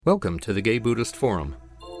Welcome to the Gay Buddhist Forum,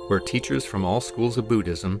 where teachers from all schools of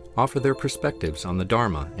Buddhism offer their perspectives on the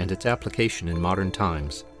Dharma and its application in modern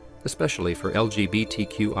times, especially for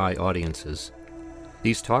LGBTQI audiences.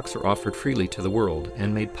 These talks are offered freely to the world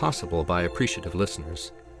and made possible by appreciative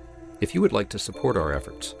listeners. If you would like to support our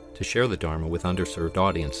efforts to share the Dharma with underserved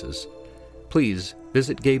audiences, please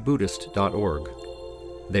visit gaybuddhist.org.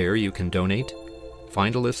 There you can donate,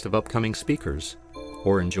 find a list of upcoming speakers,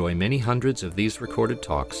 or enjoy many hundreds of these recorded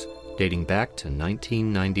talks dating back to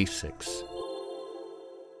 1996.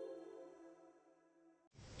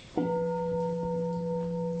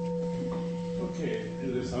 Okay,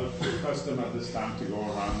 it is our custom at this time to go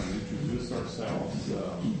around and introduce ourselves.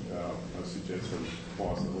 I suggest we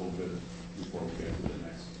pause a little bit before we get to the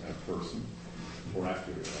next person, or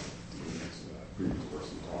after the next previous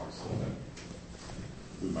person talks, so that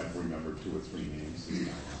we might remember 2 or 3 names.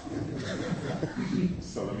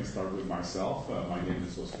 So let me start with myself. My name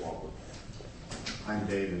is Oswaldo. I'm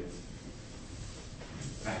David.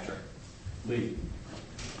 Patrick. Lee.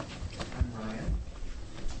 I'm Ryan.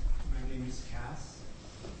 My name is Cass.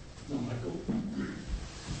 Michael. I'm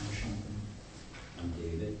Sean. I'm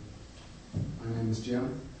David. My name is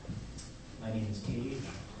Jim. My name is Katie.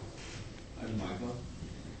 I'm Michael.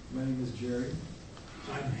 My name is Jerry.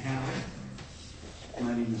 I'm Hal.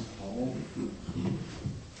 My name is Paul.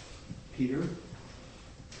 Peter.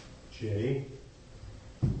 Jay.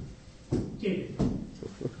 David.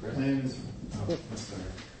 My name is. Oh, I'm sorry.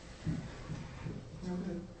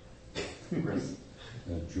 Chris.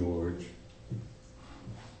 George.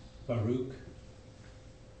 Baruch.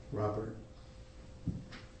 Robert.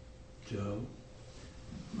 Joe.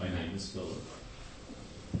 My name is Philip.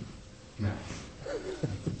 Matt.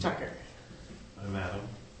 Tucker. I'm Adam.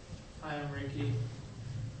 Hi, I'm Ricky.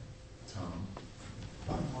 Tom.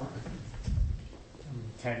 I'm Mark. I'm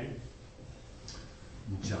Teddy.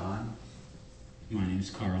 John. My name is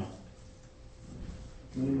Carl.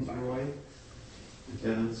 My name is Roy.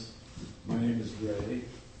 Dennis. My name is Ray.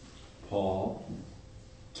 Paul.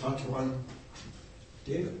 Tatuan.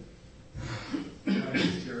 David. My name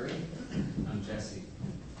is Jerry. I'm Jesse.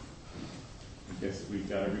 I guess we've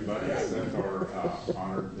got everybody except our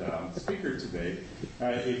honored speaker today.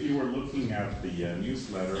 If you were looking at the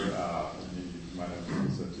newsletter, you might have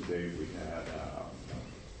noticed that today we had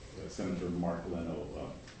Senator Mark Leno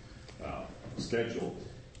scheduled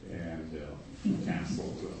and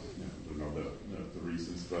canceled. I don't know the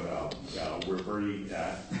reasons, but we're very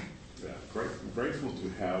grateful to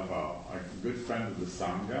have a good friend of the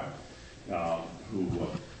Sangha who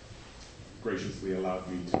graciously allowed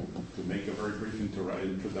me to make a very brief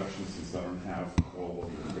introduction since I don't have all of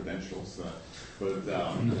the credentials. But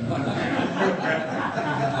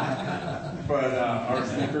our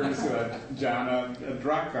speaker is Jana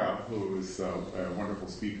Drakka, who is a wonderful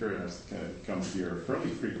speaker and comes here fairly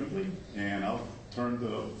frequently. And I'll turn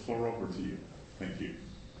the floor over to you. Thank you.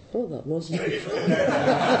 Oh, that wasn't it.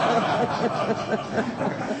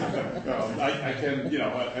 I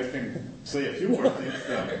can say a few more things.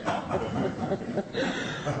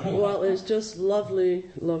 Well, it's just lovely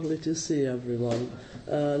to see everyone.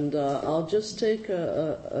 And I'll just take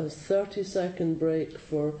a 30-second break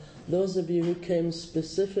for those of you who came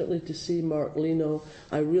specifically to see Mark Leno.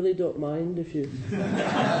 I really don't mind if you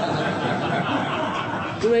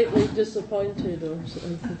greatly disappointed or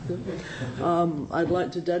something. I'd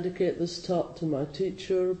like to dedicate this talk to my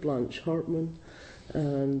teacher, Blanche Hartman,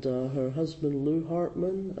 and her husband, Lou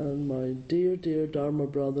Hartman, and my dear, dear Dharma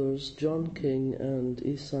brothers, John King and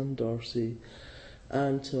Isan Darcy,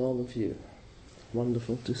 and to all of you.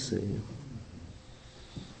 Wonderful to see you.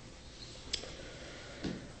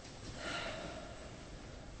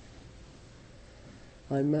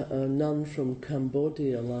 I met a nun from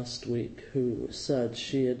Cambodia last week who said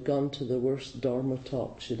she had gone to the worst Dharma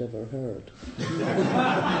talk she'd ever heard.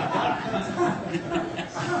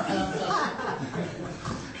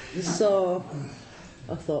 So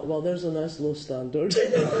I thought, well, there's a nice low standard.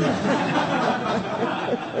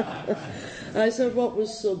 I said, what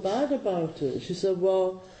was so bad about it? She said,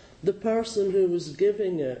 well, the person who was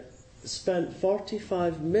giving it spent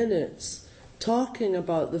 45 minutes talking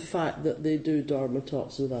about the fact that they do Dharma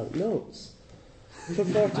talks without notes for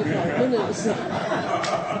 45 minutes.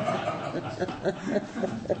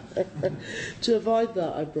 To avoid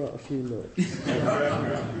that, I brought a few notes.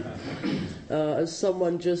 As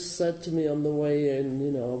someone just said to me on the way in,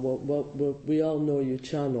 we all know you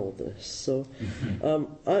channel this. So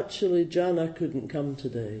actually, Jana couldn't come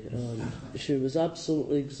today. She was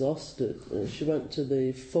absolutely exhausted. She went to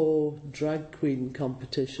the faux drag queen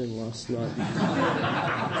competition last night.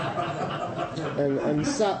 and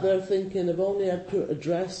sat there thinking, if only I'd put a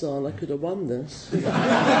dress on, I could have won this. We're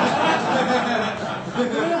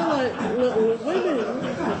like little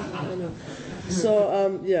women. So,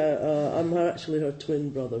 I'm actually her twin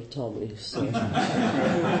brother, Tommy. So.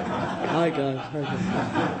 Hi, guys.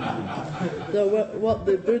 Now, what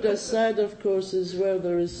the Buddha said, of course, is where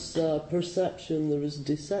there is perception, there is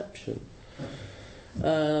deception.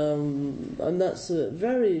 And that's a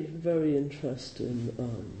very, very interesting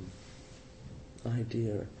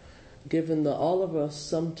idea, given that all of us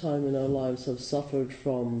sometime in our lives have suffered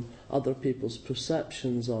from other people's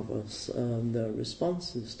perceptions of us and their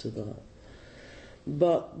responses to that.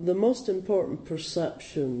 But the most important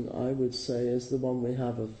perception, I would say, is the one we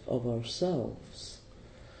have of ourselves.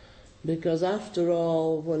 Because after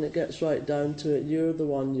all, when it gets right down to it, you're the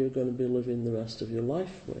one you're going to be living the rest of your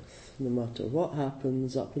life with, no matter what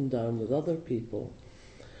happens up and down with other people.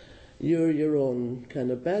 You're your own kind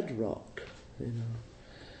of bedrock,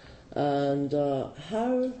 And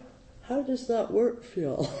how does that work for you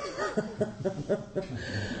all?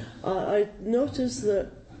 I notice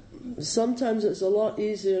that sometimes it's a lot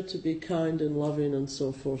easier to be kind and loving and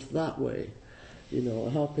so forth that way,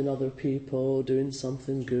 helping other people, doing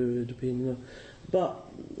something good, But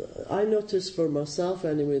I notice for myself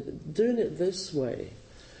anyway that doing it this way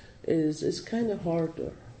is kind of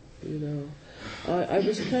harder, I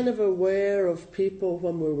was kind of aware of people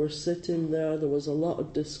when we were sitting there. There was a lot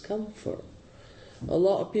of discomfort. A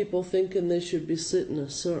lot of people thinking they should be sitting a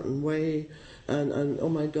certain way, and oh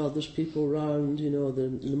my God, there's people around,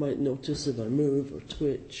 they might notice if I move or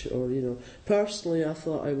twitch, or, Personally, I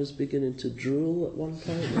thought I was beginning to drool at one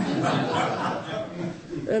point.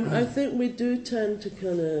 And I think we do tend to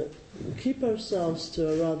kind of keep ourselves to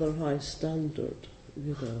a rather high standard,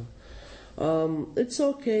 It's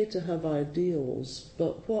okay to have ideals,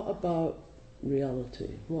 but what about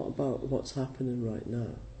reality? What about what's happening right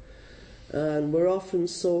now? And we're often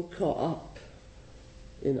so caught up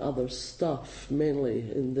in other stuff, mainly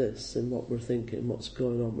in this, in what we're thinking, what's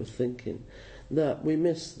going on with thinking, that we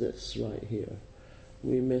miss this right here.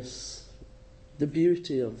 We miss the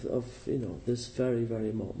beauty of this very,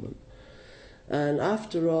 very moment. And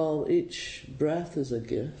after all, each breath is a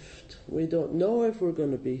gift. We don't know if we're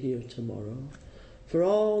going to be here tomorrow. For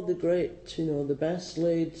all the great, the best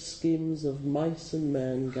laid schemes of mice and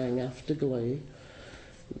men gang after gley,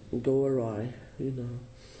 go awry,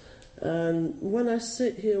 And when I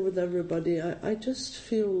sit here with everybody, I just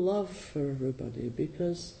feel love for everybody,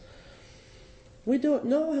 because we don't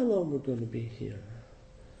know how long we're going to be here.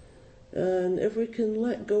 And if we can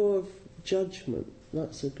let go of judgment,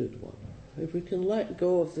 that's a good one. If we can let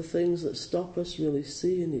go of the things that stop us really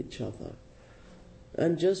seeing each other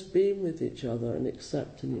and just being with each other and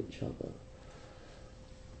accepting each other,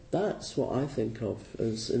 that's what I think of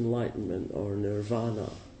as enlightenment or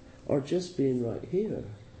nirvana, or just being right here.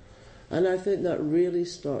 And I think that really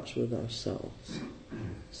starts with ourselves.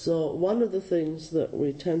 So one of the things that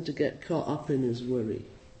we tend to get caught up in is worry.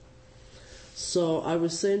 So I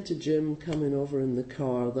was saying to Jim coming over in the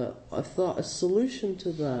car that I thought a solution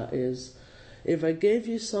to that is, if I gave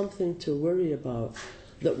you something to worry about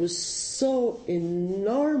that was so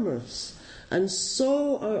enormous and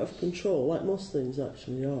so out of control, like most things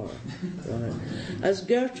actually are. Right? As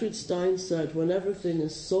Gertrude Stein said, when everything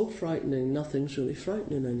is so frightening, nothing's really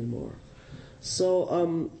frightening anymore.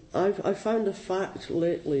 So I found a fact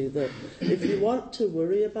lately that if you want to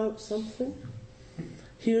worry about something,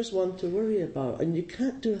 here's one to worry about, and you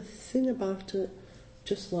can't do a thing about it,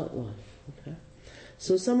 just like life. Okay?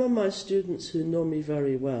 So some of my students who know me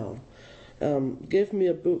very well gave me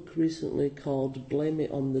a book recently called Blame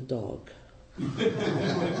It on the Dog.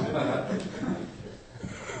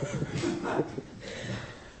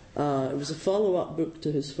 It was a follow-up book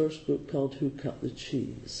to his first book called Who Cut the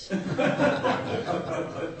Cheese?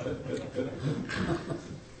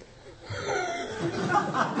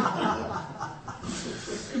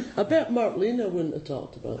 I bet Marlena wouldn't have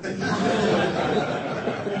talked about it.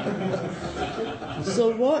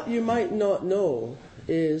 So what you might not know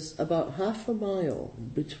is about half a mile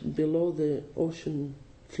below the ocean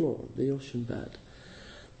floor, the ocean bed,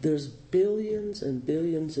 there's billions and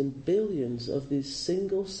billions and billions of these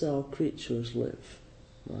single-cell creatures live.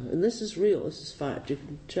 Right? And this is real, this is fact. You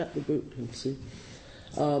can check the book and see.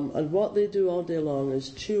 And what they do all day long is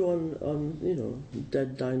chew on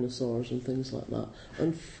dead dinosaurs and things like that,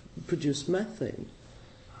 and produce methane.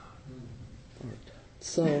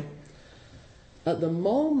 So at the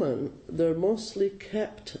moment, they're mostly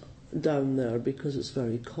kept down there because it's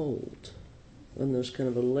very cold. And there's kind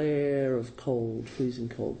of a layer of cold, freezing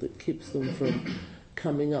cold, that keeps them from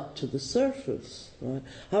coming up to the surface. Right?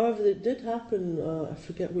 However, it did happen, I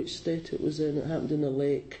forget which state it was in, it happened in a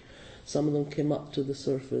lake. Some of them came up to the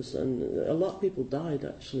surface, and a lot of people died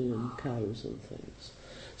actually, and cows and things.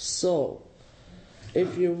 So,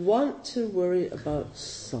 if you want to worry about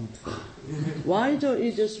something, why don't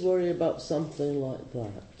you just worry about something like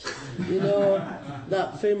that? You know,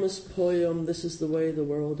 that famous poem, "This is the way the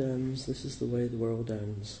world ends, this is the way the world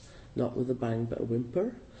ends, not with a bang but a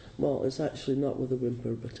whimper." Well, it's actually not with a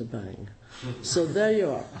whimper but a bang. So there you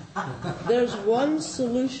are. There's one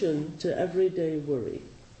solution to everyday worry.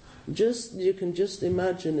 You can just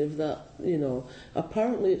imagine if that,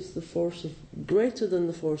 apparently it's the force of, greater than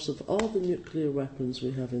the force of all the nuclear weapons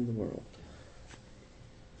we have in the world.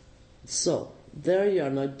 So, there you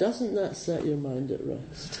are. Now, doesn't that set your mind at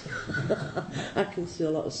rest? I can see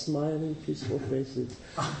a lot of smiling, peaceful faces.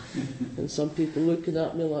 And some people looking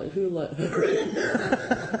at me like, who let her in?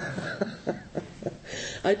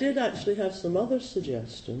 I did actually have some other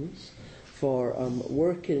suggestions for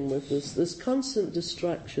working with this constant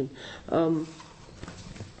distraction. Of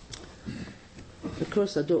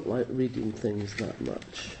course, I don't like reading things that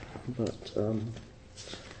much, but a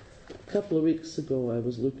couple of weeks ago I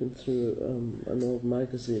was looking through an old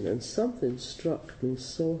magazine, and something struck me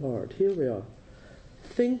so hard. Here we are.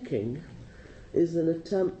 Thinking is an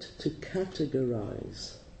attempt to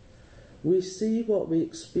categorize. We see what we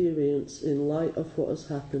experience in light of what has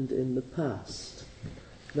happened in the past.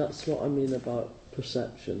 That's what I mean about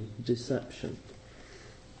perception, deception.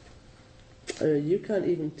 You can't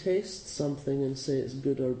even taste something and say it's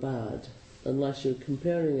good or bad unless you're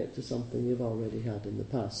comparing it to something you've already had in the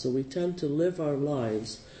past. So we tend to live our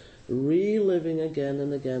lives reliving again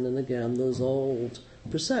and again and again those old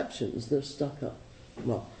perceptions. They're stuck up.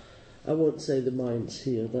 Well, I won't say the mind's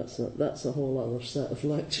here. That's a whole other set of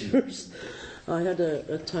lectures. I had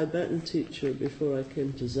a Tibetan teacher before I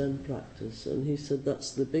came to Zen practice, and he said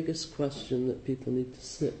that's the biggest question that people need to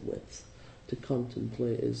sit with, to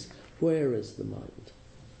contemplate, is where is the mind?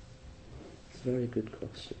 It's a very good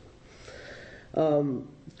question.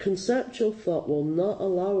 Conceptual thought will not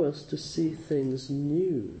allow us to see things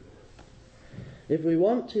new. If we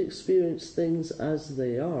want to experience things as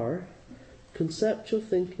they are, conceptual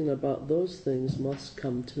thinking about those things must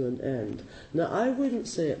come to an end. Now, I wouldn't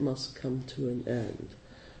say it must come to an end,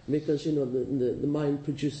 because, the mind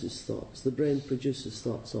produces thoughts, the brain produces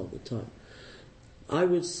thoughts all the time. I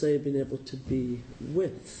would say being able to be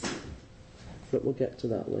with, but we'll get to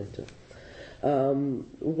that later.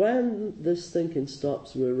 When this thinking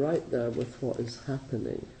stops, we're right there with what is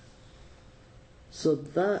happening. So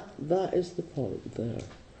that is the point there.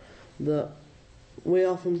 That we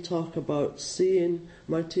often talk about seeing,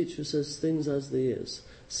 my teacher says, things as they is.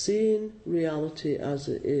 Seeing reality as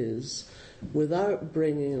it is without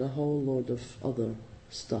bringing a whole load of other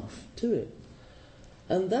stuff to it.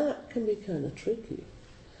 And that can be kind of tricky.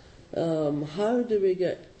 How do we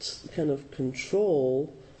get kind of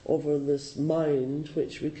control over this mind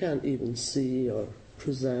which we can't even see or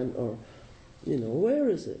present, or, where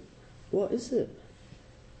is it? What is it?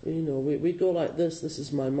 We go like this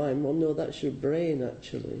is my mind. Well, no, that's your brain,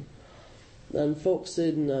 actually. And folks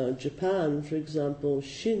in Japan, for example,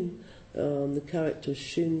 Shin, the character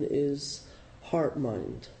Shin is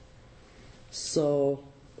heart-mind. So,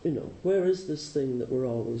 where is this thing that we're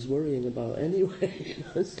always worrying about anyway?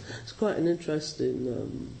 It's quite an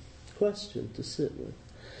interesting question to sit with.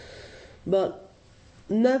 But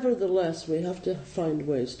nevertheless, we have to find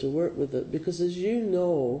ways to work with it, because as you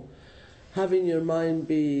know, having your mind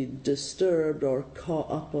be disturbed or caught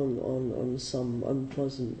up on some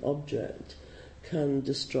unpleasant object can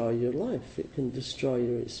destroy your life. It can destroy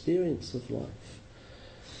your experience of life.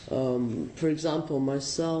 For example,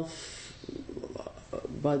 myself,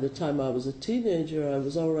 by the time I was a teenager, I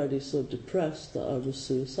was already so depressed that I was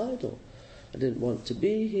suicidal. I didn't want to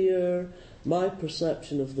be here. My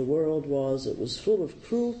perception of the world was it was full of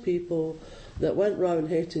cruel people that went round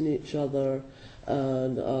hating each other.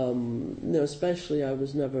 And especially I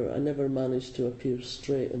never managed to appear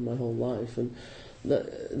straight in my whole life, and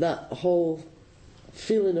that whole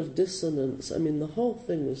feeling of dissonance. I mean, the whole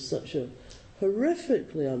thing was such a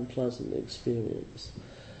horrifically unpleasant experience,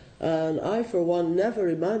 and I, for one, never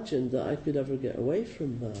imagined that I could ever get away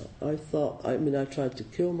from that. I tried to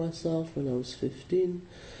kill myself when I was 15.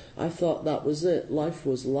 I thought that was it. Life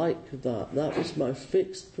was like that. That was my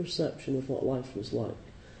fixed perception of what life was like.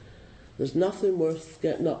 There's nothing worth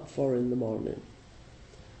getting up for in the morning.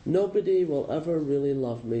 Nobody will ever really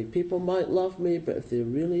love me. People might love me, but if they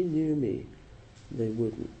really knew me, they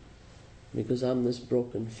wouldn't. Because I'm this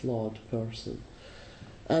broken, flawed person.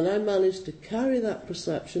 And I managed to carry that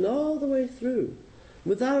perception all the way through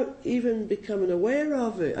without even becoming aware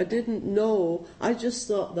of it. I didn't know. I just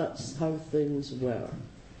thought that's how things were.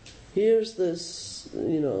 Here's this,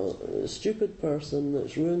 stupid person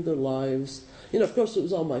that's ruined their lives. Of course it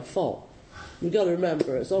was all my fault. You've got to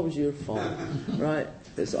remember, it's always your fault, right?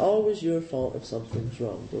 It's always your fault if something's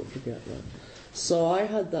wrong. Don't forget that. So I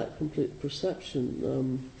had that complete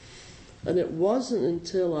perception. And it wasn't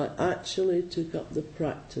until I actually took up the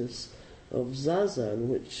practice of zazen,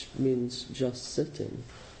 which means just sitting,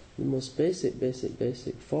 the most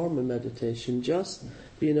basic form of meditation, just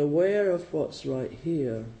being aware of what's right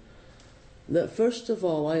here, that first of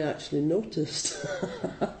all I actually noticed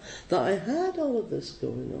that I had all of this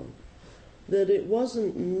going on, that it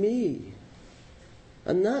wasn't me.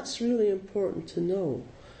 And that's really important to know.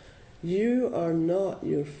 You are not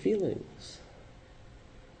your feelings.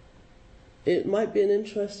 It might be an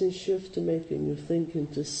interesting shift to make in your thinking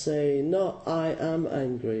to say, not I am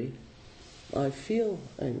angry, I feel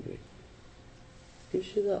angry.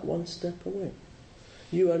 Gives you that one step away.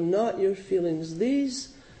 You are not your feelings.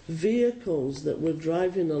 These vehicles that we're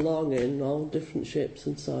driving along in, all different shapes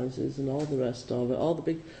and sizes and all the rest of it, all the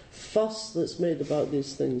big fuss that's made about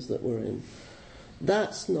these things that we're in,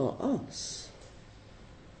 that's not us.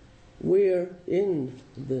 We're in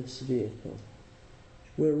this vehicle.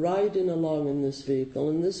 We're riding along in this vehicle,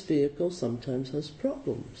 and this vehicle sometimes has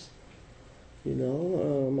problems.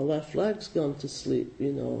 My left leg's gone to sleep,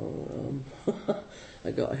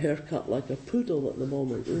 I got a haircut like a poodle at the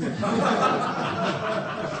moment.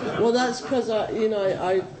 Well, that's because I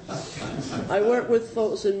work with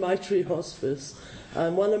folks in Maitri Hospice,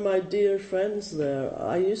 and one of my dear friends there,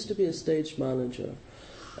 I used to be a stage manager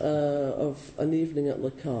of an evening at La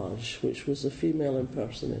Cage, which was a female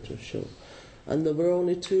impersonator show. And there were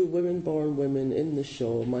only 2 women-born women in the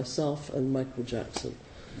show, myself and Michael Jackson.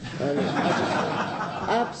 And I just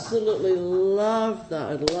absolutely loved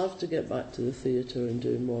that. I'd love to get back to the theatre and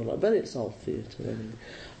do more like, but it's all theatre anyway.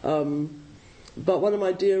 But one of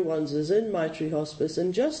my dear ones is in Maitri Hospice,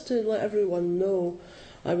 and just to let everyone know,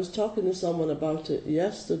 I was talking to someone about it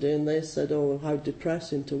yesterday, and they said, oh, how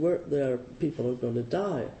depressing to work there, people are going to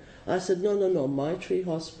die. I said, no, Maitri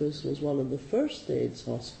Hospice was one of the first AIDS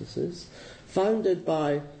hospices, founded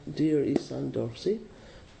by dear Isan Dorsey,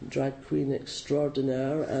 drag queen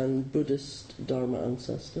extraordinaire and Buddhist Dharma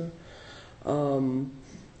ancestor. And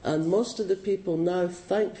most of the people now,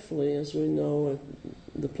 thankfully, as we know,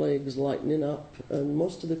 the plague's lightening up, and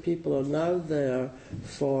most of the people are now there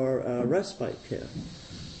for respite care.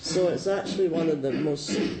 So it's actually one of the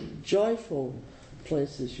most joyful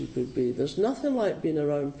places you could be. There's nothing like being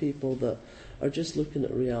around people that are just looking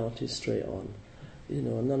at reality straight on.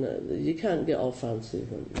 You can't get all fancy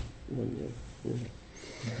when you're.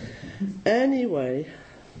 Anyway,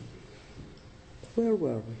 where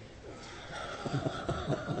were we?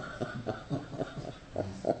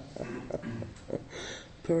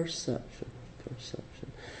 Perception.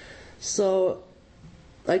 So,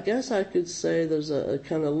 I guess I could say there's a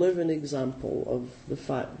kind of living example of the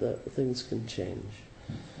fact that things can change.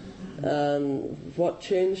 And what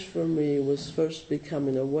changed for me was first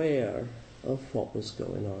becoming aware of what was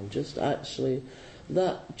going on. Just that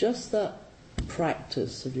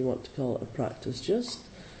practice, if you want to call it a practice, just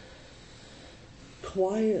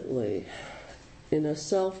quietly, in a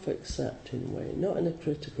self-accepting way, not in a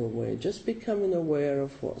critical way, just becoming aware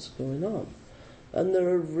of what's going on. And there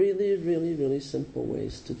are really, really, really simple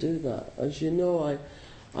ways to do that. As you know,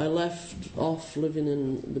 I left off living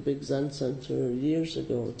in the big Zen centre years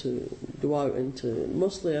ago to go out into,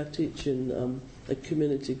 mostly I teach in a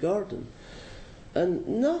community garden. And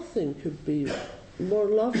nothing could be more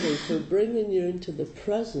lovely for bringing you into the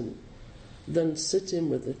present than sitting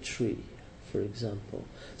with a tree, for example.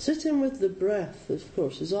 Sitting with the breath, of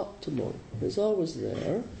course, is optimal. It's always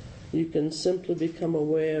there. You can simply become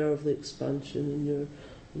aware of the expansion in your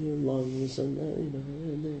lungs and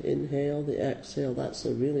and the inhale, the exhale. That's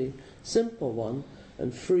a really simple one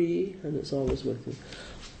and free, and it's always with you.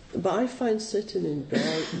 But I find sitting in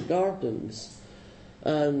gardens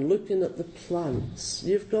and looking at the plants,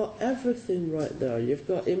 you've got everything right there. You've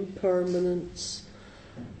got impermanence,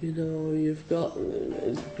 you've got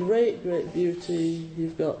great beauty,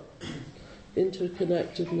 you've got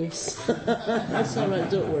interconnectedness. That's all right,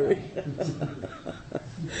 don't worry.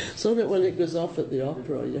 It's only when it goes off at the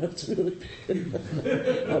opera you have to really be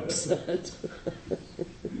upset.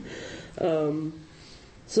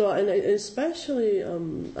 So, and especially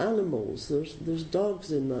animals. There's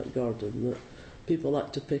dogs in that garden that people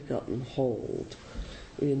like to pick up and hold.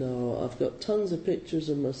 You know, I've got tons of pictures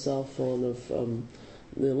on my cell phone of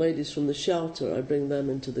the ladies from the shelter. I bring them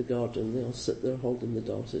into the garden. They'll sit there holding the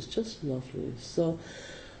dogs. It's just lovely. So,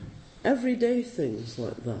 everyday things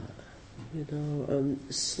like that. You know, and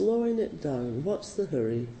slowing it down. What's the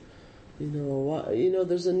hurry? You know,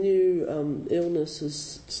 there's a new illness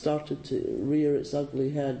has started to rear its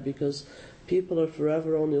ugly head because people are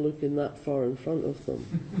forever only looking that far in front of them.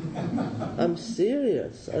 I'm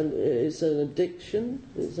serious, and it's an addiction.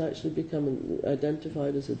 It's actually become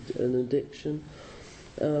identified as an addiction.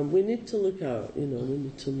 We need to look out. You know, we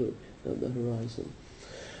need to look at the horizon.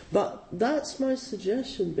 But that's my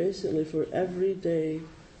suggestion, basically, for everyday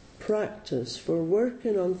practice, for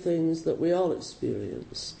working on things that we all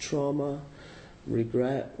experience: trauma,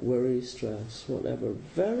 regret, worry, stress, whatever.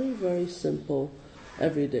 Very, very simple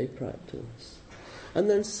everyday practice. And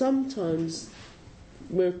then sometimes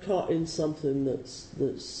we're caught in something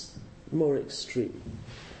that's more extreme.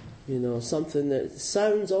 You know, something that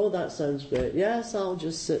sounds, oh, that sounds great. Yes, I'll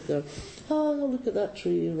just sit there. Oh, look at that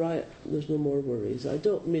tree, right, there's no more worries. I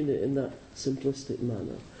don't mean it in that simplistic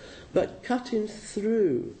manner. But cutting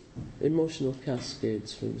through emotional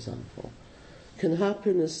cascades, for example, can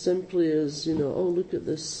happen as simply as, you know, oh, look at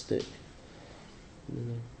this stick. You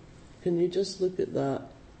know, can you just look at that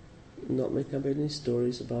and not make up any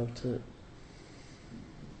stories about it?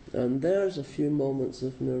 And there's a few moments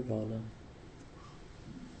of nirvana.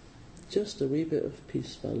 Just a wee bit of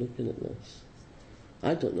peace by looking at this.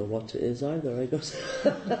 I don't know what it is either. I got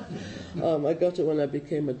it when I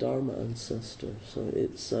became a Dharma ancestor. So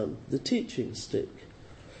it's the teaching stick.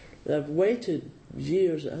 I've waited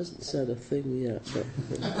years. It hasn't said a thing yet, but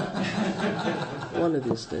one of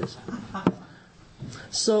these days.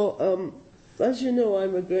 So, as you know,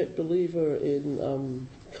 I'm a great believer in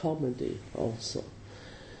comedy also,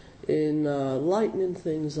 in lightening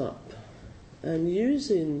things up and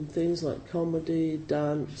using things like comedy,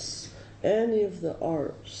 dance, any of the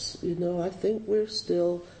arts. You know, I think we're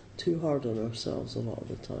still too hard on ourselves a lot of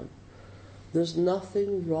the time. There's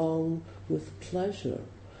nothing wrong with pleasure.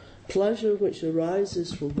 Pleasure which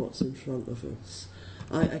arises from what's in front of us.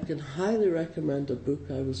 I can highly recommend a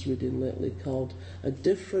book I was reading lately called A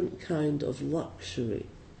Different Kind of Luxury.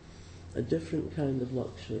 A Different Kind of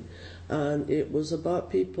Luxury. And it was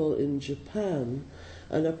about people in Japan,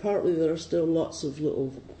 and apparently there are still lots of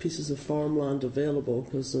little pieces of farmland available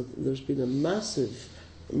because there's been a massive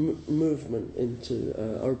movement into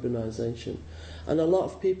urbanization. And a lot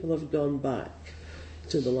of people have gone back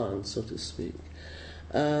to the land, so to speak.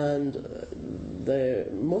 And they're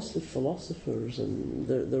mostly philosophers, and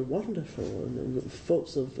they're wonderful, and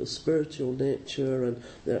folks of a spiritual nature, and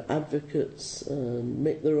they're advocates and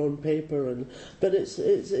make their own paper. But it's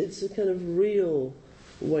a kind of real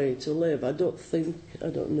way to live. I don't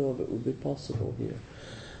know if it would be possible here.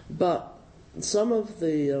 But some of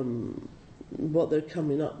the what they're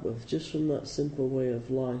coming up with, just from that simple way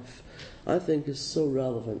of life, I think is so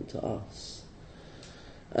relevant to us.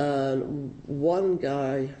 And one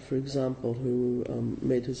guy, for example, who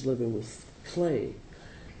made his living with clay,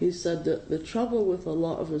 he said that the trouble with a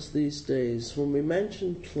lot of us these days, when we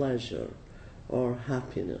mention pleasure or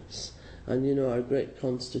happiness, and you know our great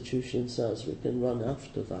constitution says we can run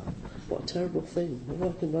after that. What a terrible thing.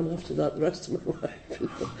 Well, I can run after that the rest of my life.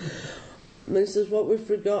 And he says what we've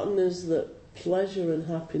forgotten is that pleasure and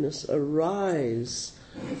happiness arise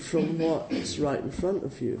from what's right in front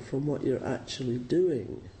of you, from what you're actually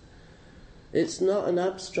doing. It's not an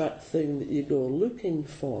abstract thing that you go looking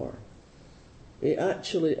for. It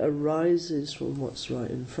actually arises from what's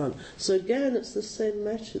right in front. So again, it's the same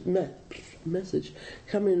message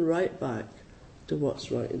coming right back to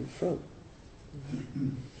what's right in front.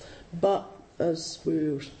 But as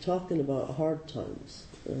we were talking about hard times,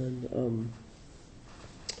 and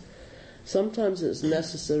sometimes it's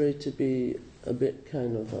necessary to be a bit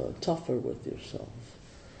kind of tougher with yourself.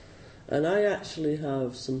 And I actually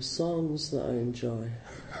have some songs that I enjoy.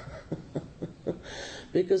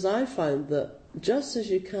 Because I find that just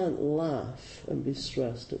as you can't laugh and be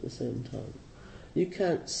stressed at the same time, you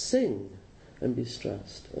can't sing and be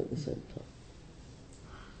stressed at the same time.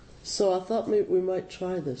 So I thought maybe we might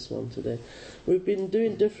try this one today. We've been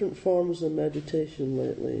doing different forms of meditation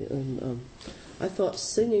lately, and I thought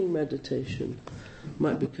singing meditation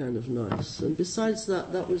might be kind of nice. And besides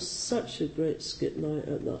that, that was such a great skit night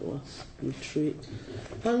at that last retreat.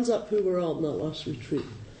 Hands up who were all at that last retreat.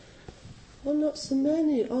 Oh, not so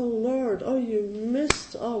many. Oh, Lord. Oh, you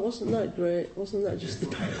missed. Oh, wasn't that great? Wasn't that just the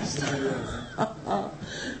best?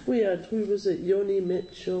 We had, who was it? Yoni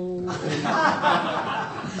Mitchell. And,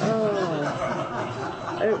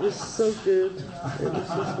 oh, it was so good. It was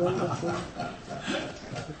just wonderful.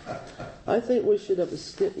 I think we should have a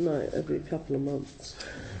skip night every couple of months.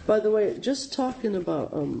 By the way, just talking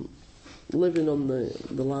about living on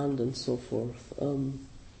the land and so forth.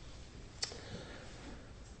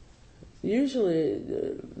 Usually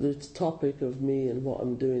the topic of me and what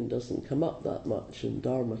I'm doing doesn't come up that much in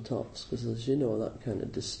Dharma talks, because as you know, that kind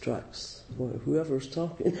of distracts whoever's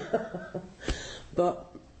talking. But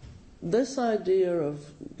this idea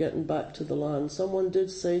of getting back to the land, someone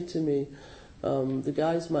did say to me, the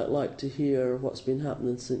guys might like to hear what's been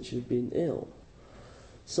happening since you've been ill.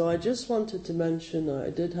 So I just wanted to mention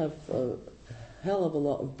I did have a hell of a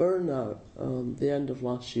lot of burnout the end of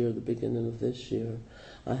last year, the beginning of this year.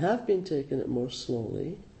 I have been taking it more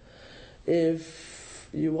slowly. If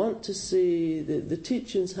you want to see, the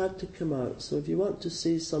teachings had to come out, so if you want to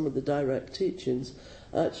see some of the direct teachings,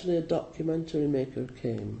 actually a documentary maker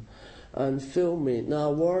came and filmed me. Now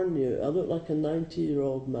I warn you, I look like a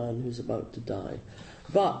 90-year-old man who's about to die.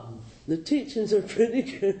 But the teachings are pretty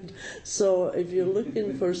good, so if you're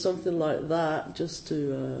looking for something like that, just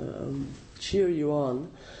to cheer you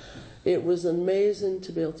on, it was amazing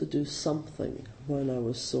to be able to do something when I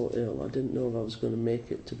was so ill. I didn't know if I was going to make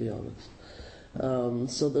it, to be honest.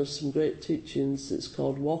 So there's some great teachings. It's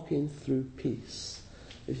called Walking Through Peace,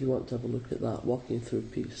 if you want to have a look at that, Walking Through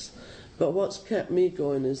Peace. But what's kept me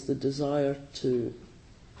going is the desire to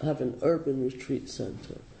have an urban retreat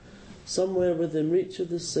centre, somewhere within reach of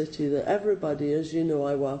the city that everybody, as you know,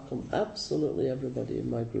 I welcome absolutely everybody in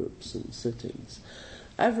my groups and sittings.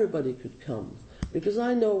 Everybody could come. Because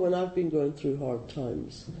I know when I've been going through hard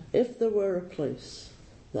times, if there were a place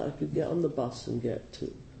that I could get on the bus and get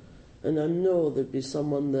to, and I know there'd be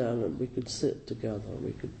someone there and we could sit together,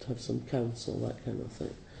 we could have some counsel, that kind of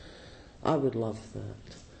thing, I would love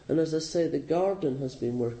that. And as I say, the garden has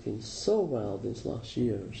been working so well these last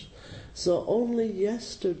years. So only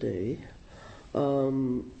yesterday,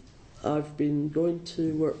 I've been going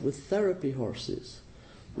to work with therapy horses.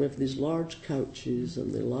 We have these large couches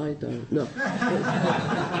and they lie down. No.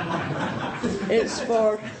 It's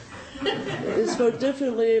for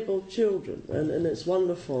differently abled children, and it's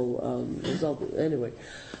wonderful. Anyway,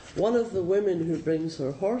 one of the women who brings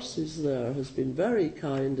her horses there has been very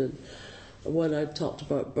kind, and when I talked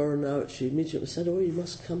about burnout, she immediately said, "Oh, you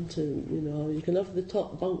must come to, you can have the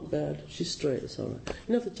top bunk bed." She's straight, it's all right. You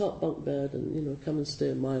can have the top bunk bed and, come and stay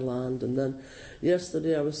in my land. And then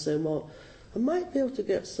yesterday I was saying, well, I might be able to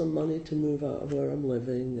get some money to move out of where I'm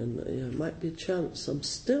living, and it might be a chance. I'm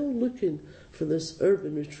still looking for this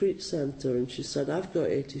urban retreat centre, and she said, I've got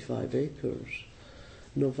 85 acres,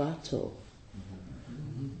 Novato.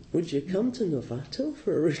 Would you come to Novato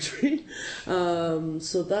for a retreat?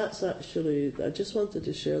 So that's actually, I just wanted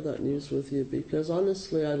to share that news with you, because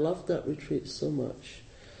honestly I loved that retreat so much,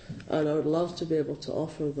 and I would love to be able to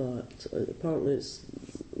offer that. Apparently it's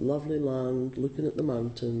lovely land, looking at the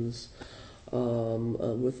mountains,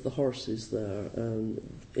 with the horses there, and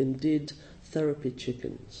indeed therapy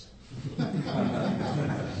chickens.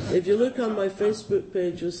 If you look on my Facebook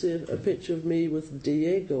page, you'll see a picture of me with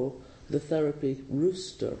Diego, the therapy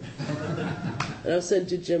rooster. And I said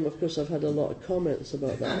to Jim, of course I've had a lot of comments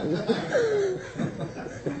about that.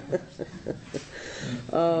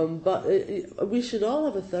 But we should all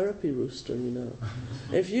have a therapy rooster,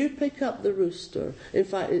 If you pick up the rooster, in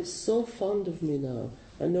fact it's so fond of me now.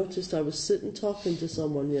 I noticed I was sitting talking to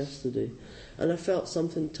someone yesterday and I felt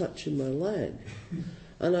something touching my leg.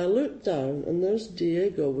 And I looked down and there's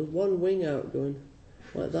Diego with one wing out going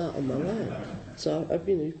like that on my leg. So,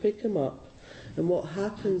 you pick him up, and what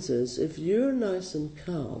happens is, if you're nice and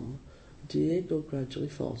calm, Diego gradually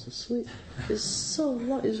falls asleep. It's so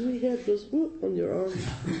light, his wee head goes whoop on your arm.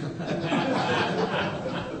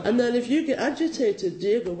 And then if you get agitated,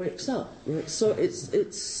 Diego wakes up. Right? So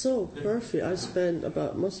it's so perfect. I spent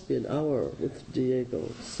must be an hour with Diego.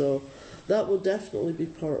 So that will definitely be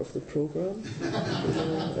part of the program.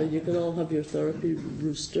 You can all have your therapy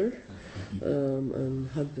rooster. And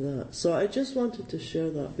have that. So I just wanted to share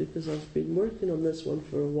that because I've been working on this one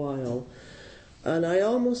for a while, and I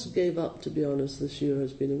almost gave up, to be honest. This year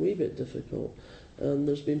has been a wee bit difficult, and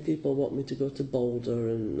there's been people wanting me to go to Boulder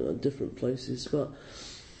and different places, but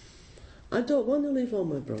I don't want to leave all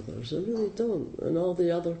my brothers, I really don't, and all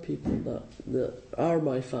the other people that are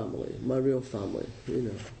my family, my real family,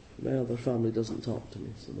 My other family doesn't talk to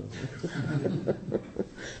me, so no.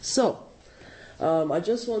 So I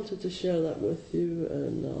just wanted to share that with you,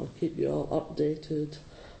 and I'll keep you all updated.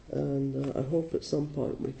 And I hope at some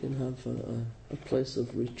point we can have a place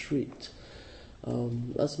of retreat.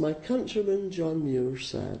 As my countryman John Muir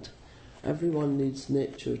said, everyone needs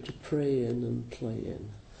nature to pray in and play in.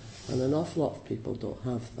 And an awful lot of people don't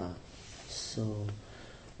have that. So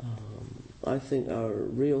I think our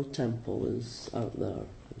real temple is out there.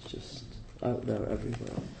 It's just out there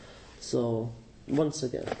everywhere. So once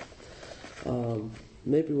again,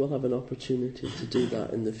 maybe we'll have an opportunity to do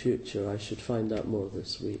that in the future. I should find out more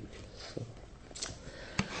this week.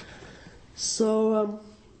 So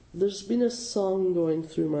there's been a song going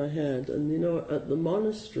through my head, and you know, at the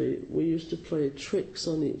monastery we used to play tricks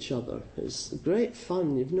on each other. It's great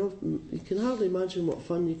fun. You can hardly imagine what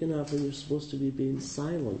fun you can have when you're supposed to be being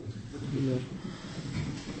silent, you know.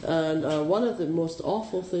 And one of the most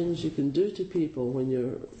awful things you can do to people when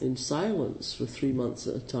you're in silence for 3 months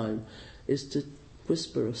at a time is to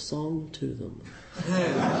whisper a song to them.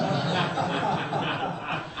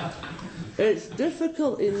 It's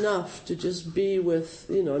difficult enough to just be with,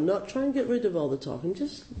 you know, not try and get rid of all the talking,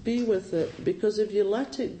 just be with it, because if you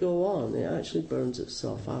let it go on, it actually burns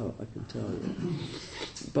itself out, I can tell you.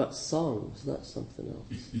 But songs, that's something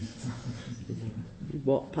else. You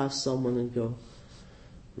walk past someone and go,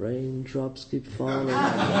 raindrops keep falling.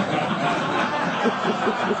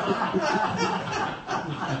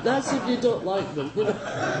 That's if you don't like them, you know.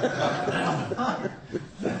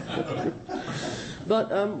 But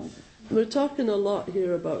we're talking a lot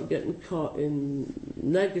here about getting caught in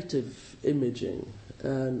negative imaging.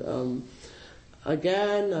 And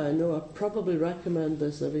again, I know I probably recommend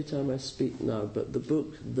this every time I speak now, but the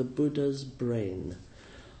book, The Buddha's Brain.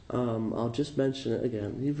 I'll just mention it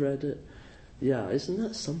again. You've read it? Yeah, isn't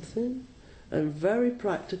that something? And very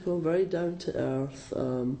practical, very down to earth.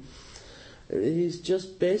 He's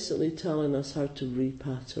just basically telling us how to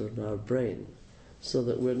repattern our brain so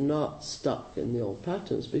that we're not stuck in the old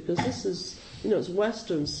patterns. Because this is, you know, it's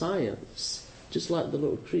Western science, just like the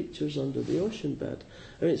little creatures under the ocean bed.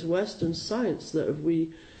 I mean, it's Western science that if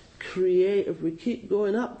we keep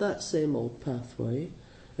going up that same old pathway,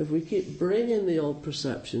 if we keep bringing the old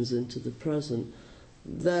perceptions into the present,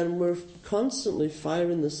 then we're constantly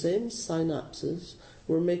firing the same synapses,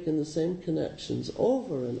 we're making the same connections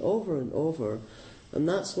over and over and over, and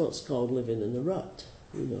that's what's called living in a rut.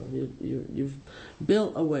 You know, you've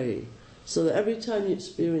built a way so that every time you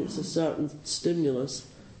experience a certain stimulus,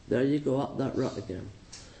 there you go up that rut again.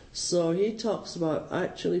 So he talks about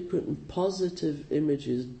actually putting positive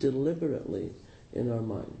images deliberately in our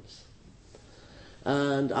minds.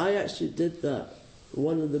 And I actually did that.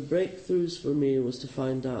 One of the breakthroughs for me was to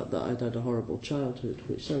find out that I'd had a horrible childhood,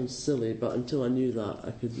 which sounds silly, but until I knew that,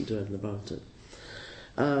 I couldn't do anything about it.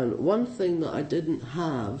 And one thing that I didn't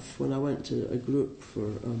have when I went to a group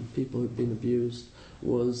for people who'd been abused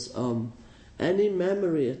was any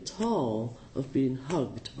memory at all of being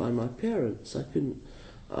hugged by my parents. I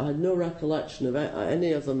had no recollection of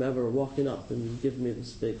any of them ever walking up and giving me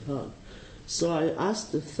this big hug. So I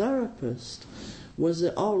asked the therapist, was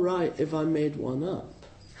it all right if I made one up?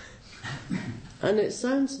 And it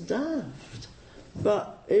sounds daft,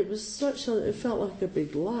 but it felt like a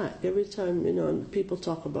big lack. Every time, you know, and people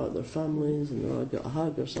talk about their families and, oh, I got a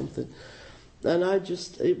hug or something. And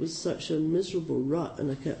it was such a miserable rut,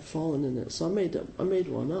 and I kept falling in it. So I made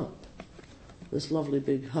one up. This lovely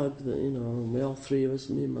big hug that, you know, we all three of us,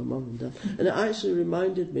 me and my mum and dad. And it actually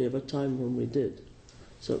reminded me of a time when we did.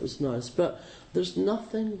 So it was nice. But there's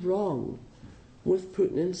nothing wrong with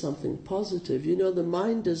putting in something positive. You know, the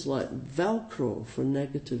mind is like Velcro for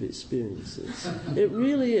negative experiences. It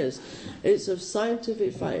really is. It's a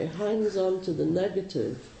scientific fact. It hangs on to the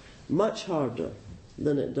negative much harder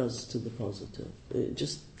than it does to the positive. It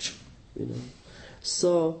just, you know.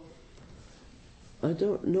 So, I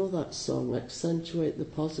don't know that song, Accentuate the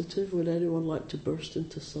Positive. Would anyone like to burst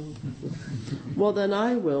into song? Well, then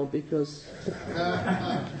I will, because...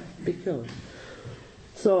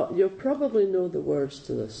 So you'll probably know the words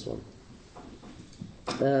to this one.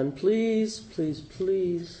 And please, please,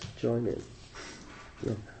 please join in.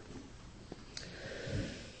 Yeah.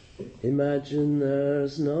 Imagine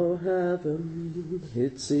there's no heaven,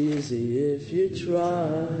 it's easy if you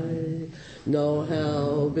try. No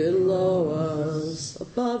hell below us,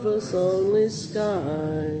 above us only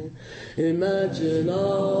sky. Imagine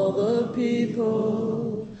all the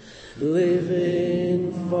people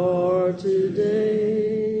living for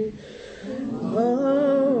today.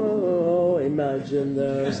 Oh, imagine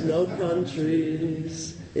there's no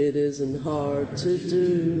countries, it isn't hard to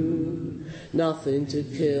do. Nothing to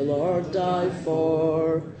kill or die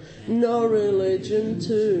for, no religion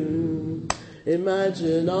too.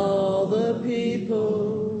 Imagine all the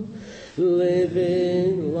people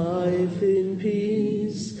living life in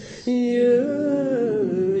peace.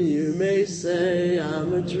 You may say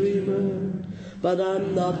I'm a dreamer, but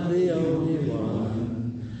I'm not the only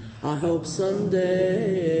one. I hope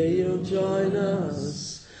someday you'll join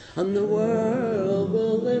us and the world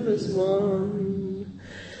will live as one.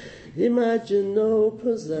 Imagine no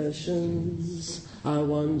possessions, I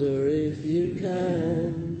wonder if you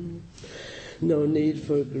can. No need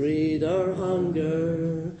for greed or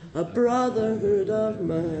hunger, a brotherhood of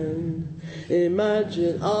man.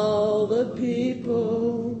 Imagine all the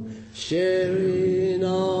people sharing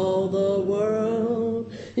all the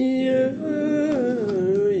world. You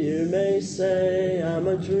may say I'm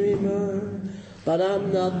a dreamer, but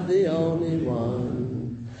I'm not the only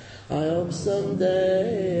one. I hope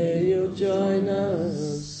someday you'll join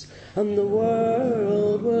us and the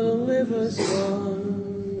world will live as one.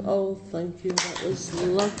 Oh, thank you. That was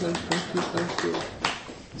lovely. Thank you.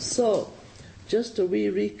 So, just a wee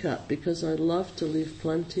recap, because I love to leave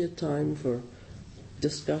plenty of time for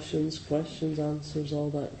discussions, questions, answers, all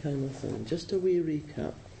that kind of thing. Just a wee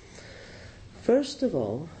recap. First of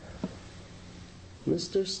all,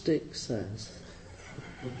 Mr. Stick says,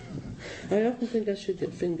 I often think I should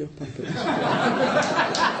get finger puppets.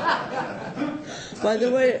 By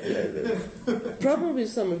the way, probably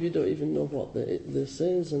some of you don't even know what this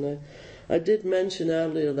is, and I did mention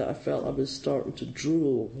earlier that I felt I was starting to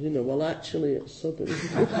drool. Well, actually it's so that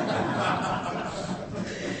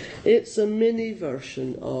it's a mini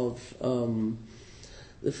version of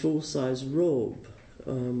the full-size robe.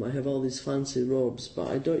 I have all these fancy robes, but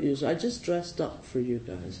I don't use it. I just dressed up for you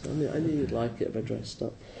guys. I knew you'd like it if I dressed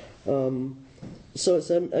up. So it's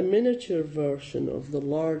a miniature version of the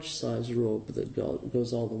large-size robe that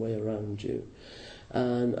goes all the way around you.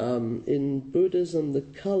 And in Buddhism, the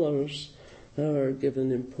colours are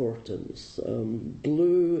given importance.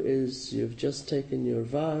 Blue is you've just taken your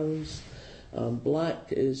vows. Black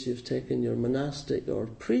is you've taken your monastic or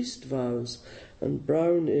priest vows. And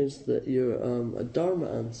brown is that you're a Dharma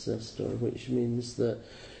ancestor, which means that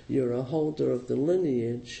you're a holder of the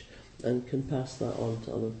lineage and can pass that on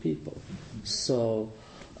to other people. So,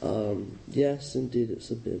 yes, indeed, it's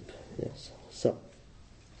a bib. Yes. So,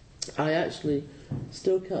 I actually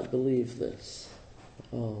still can't believe this.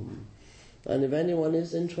 And if anyone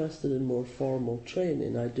is interested in more formal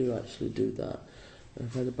training, I do actually do that.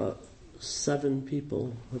 I've had about 7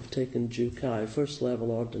 people have taken Jukai, first level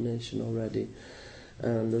ordination already.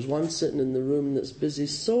 And there's one sitting in the room that's busy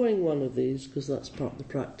sewing one of these, because that's part of the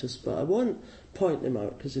practice. But I won't point him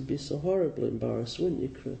out, because he'd be so horribly embarrassed, wouldn't you,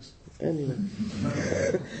 Chris? Anyway.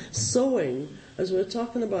 Sewing, as we're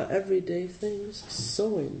talking about everyday things,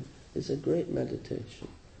 sewing is a great meditation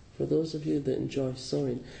for those of you that enjoy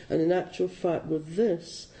sewing. And in actual fact, with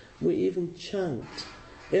this, we even chant.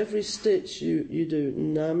 Every stitch you do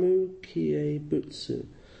Namu Kie Butsu,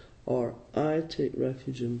 or I take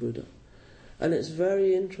refuge in Buddha. And it's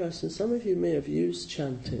very interesting. Some of you may have used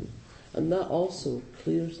chanting, and that also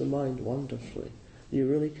clears the mind wonderfully. You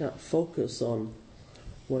really can't focus on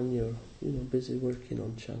when you're busy working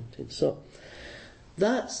on chanting. So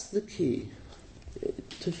that's the key.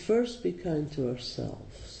 To first be kind to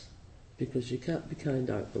ourselves, because you can't be kind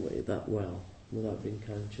out the way that well without being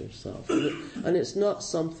kind to yourself. And it's not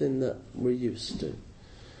something that we're used to.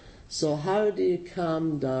 So how do you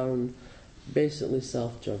calm down basically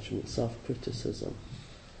self-judgment, self-criticism?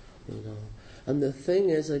 And the thing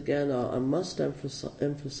is, again, I must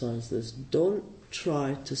emphasize this, don't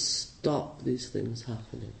try to stop these things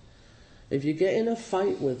happening. If you get in a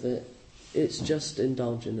fight with it, it's just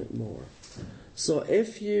indulging it more. So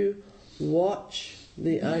if you watch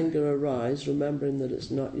the anger arise, remembering that it's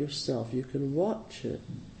not yourself, you can watch it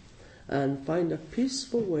and find a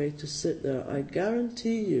peaceful way to sit there. I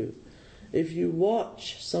guarantee you, if you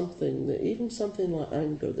watch something, even something like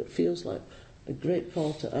anger that feels like a great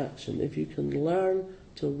call to action, if you can learn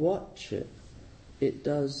to watch it, it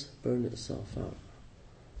does burn itself out.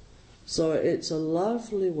 So it's a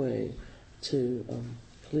lovely way to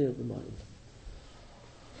clear the mind.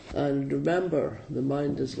 And remember, the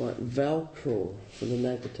mind is like Velcro for the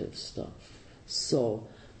negative stuff. So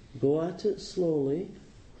go at it slowly,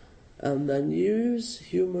 and then use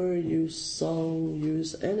humour, use song,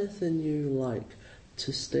 use anything you like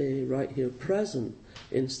to stay right here present,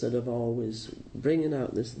 instead of always bringing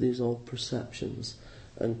out these old perceptions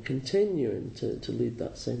and continuing to lead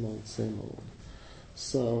that same old.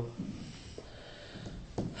 So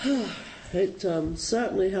it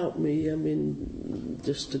certainly helped me. I mean,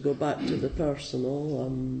 just to go back to the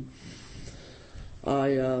personal,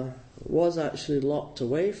 I was actually locked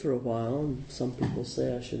away for a while, and some people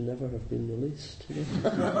say I should never have been released. You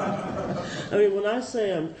know? I mean, when I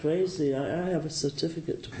say I'm crazy, I have a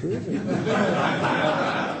certificate to prove it.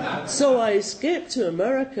 So I escaped to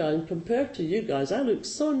America, and compared to you guys, I look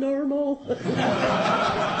so normal.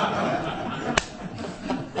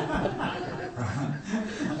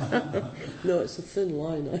 No, it's a thin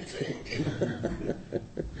line, I think.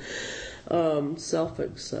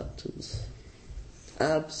 Self-acceptance.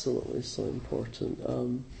 Absolutely so important.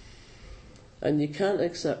 And you can't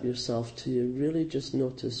accept yourself till you really just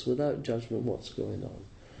notice without judgment what's going on.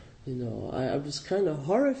 You know, I was kind of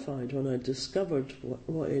horrified when I discovered,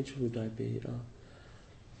 what age would I be?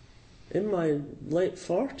 In my late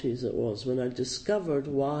 40s it was, when I discovered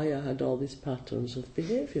why I had all these patterns of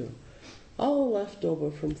behaviour. All left over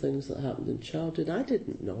from things that happened in childhood. I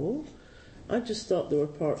didn't know. I just thought there were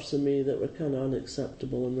parts of me that were kind of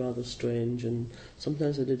unacceptable and rather strange, and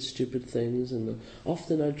sometimes I did stupid things, and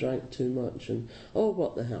often I drank too much, and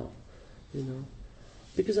what the hell, you know.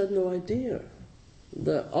 Because I had no idea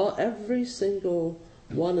that every single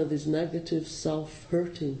one of these negative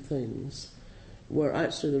self-hurting things were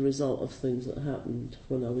actually the result of things that happened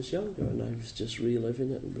when I was younger, and I was just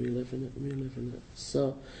reliving it and reliving it and reliving it.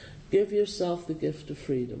 So give yourself the gift of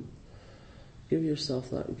freedom. Give yourself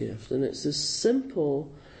that gift. And it's as simple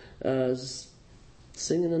as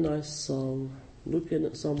singing a nice song, looking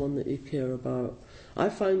at someone that you care about. I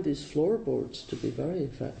find these floorboards to be very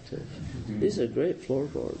effective. These are great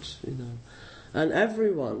floorboards, you know. And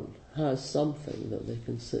everyone has something that they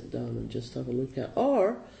can sit down and just have a look at.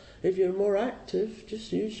 Or, if you're more active,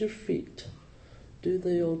 just use your feet. Do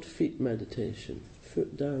the old feet meditation.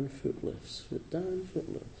 Foot down, foot lifts. Foot down, foot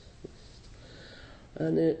lifts.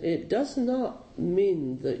 And it does not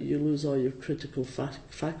mean that you lose all your critical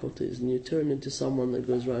faculties and you turn into someone that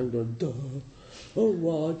goes around going, duh, oh,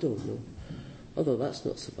 well, I don't know. Although that's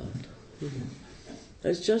not so bad. You know.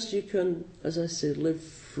 It's just you can, as I say, live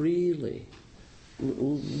freely.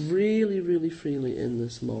 Really, really freely in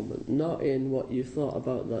this moment. Not in what you thought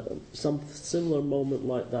about that, some similar moment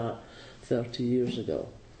like that 30 years ago.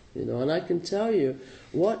 You know, and I can tell you,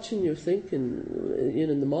 watching your thinking, you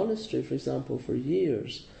know, in the monastery, for example, for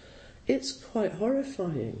years, it's quite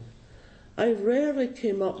horrifying. I rarely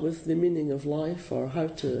came up with the meaning of life or how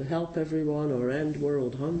to help everyone or end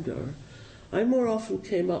world hunger. I more often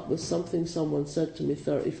came up with something someone said to me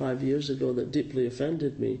 35 years ago that deeply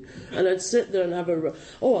offended me, and I'd sit there and have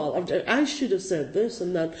I should have said this,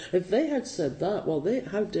 and then if they had said that, well,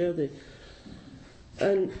 how dare they?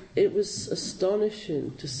 And it was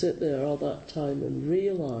astonishing to sit there all that time and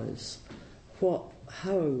realise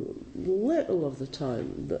how little of the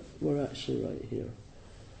time that we're actually right here.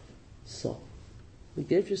 So,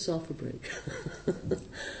 give yourself a break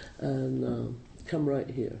and come right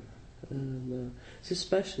here. And it's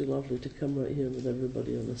especially lovely to come right here with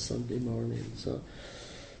everybody on a Sunday morning. So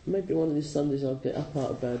maybe one of these Sundays I'll get up out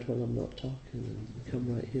of bed when I'm not talking and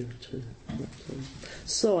come right here too.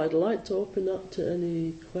 So I'd like to open up to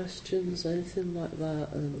any questions, anything like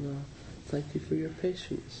that, and thank you for your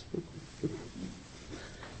patience.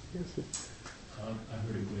 Yes, sir. I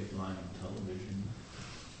heard a great line on television,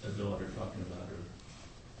 a daughter talking about her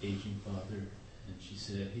aging father, and she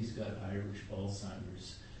said, he's got Irish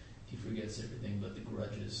Alzheimer's. He forgets everything but the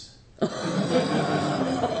grudges. That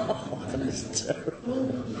is terrible.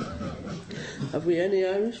 Have we any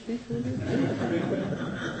Irish people here?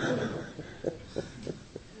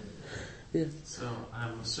 Yes. So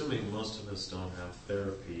I'm assuming most of us don't have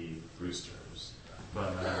therapy roosters,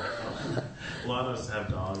 but a lot of us have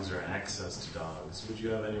dogs or access to dogs. Would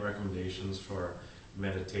you have any recommendations for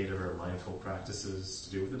meditative or mindful practices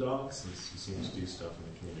to do with the dogs, since you seem to do stuff in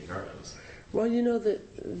the community gardens? Well, you know,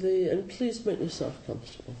 and please make yourself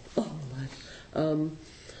comfortable.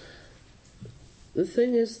 The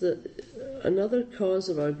thing is that another cause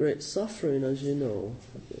of our great suffering, as you know,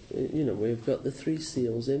 we've got the three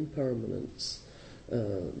seals: impermanence,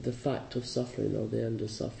 the fact of suffering or the end of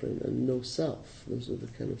suffering, and no self. Those are the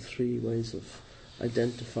kind of three ways of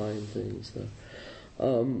identifying things there.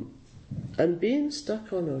 And being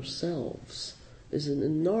stuck on ourselves is an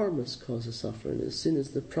enormous cause of suffering. It's seen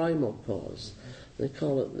as the primal cause. They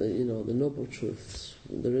call it the noble truths.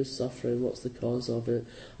 There is suffering. What's the cause of it?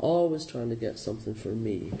 Always trying to get something for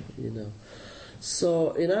me, you know.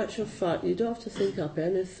 So in actual fact, you don't have to think up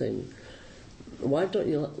anything. Why don't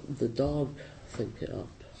you let the dog think it up?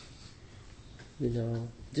 You know,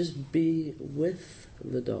 just be with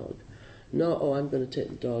the dog. Not, I'm going to take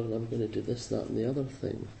the dog and I'm going to do this, that, and the other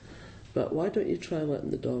thing. But why don't you try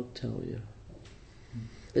letting the dog tell you?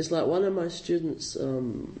 It's like one of my students is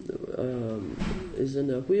in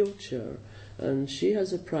a wheelchair, and she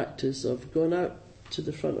has a practice of going out to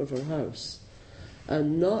the front of her house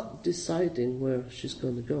and not deciding where she's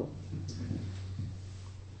going to go.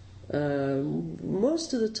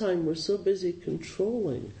 Most of the time we're so busy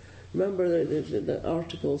controlling. Remember the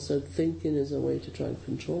article said thinking is a way to try and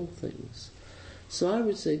control things. So I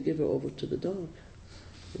would say give it over to the dog.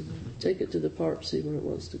 Take it to the park, see where it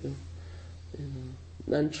wants to go.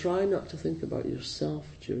 And try not to think about yourself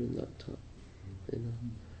during that time.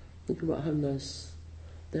 Think about how nice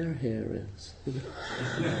their hair is.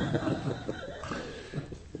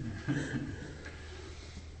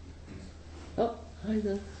 Oh, hi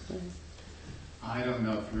there. Hi. I don't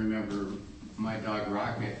know if you remember my dog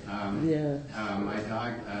Rocket. Yeah. My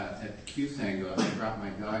dog at Q-Sango, I brought my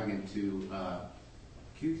dog into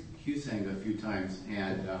Q-Sango a few times,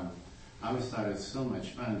 and I always thought it was so much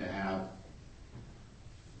fun to have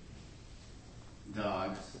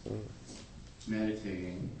dogs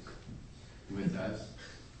meditating with us,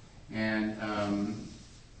 and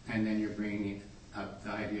then you're bringing up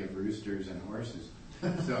the idea of roosters and horses.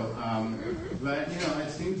 So, but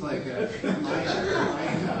it seems like my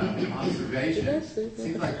observation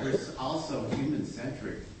seems like we're also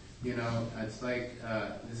human-centric. It's like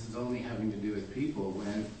this is only having to do with people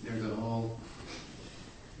when there's a whole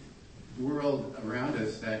world around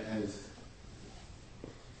us that has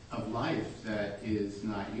of life that is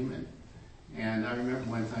not human. And I remember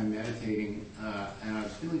one time meditating, and I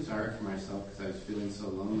was feeling sorry for myself because I was feeling so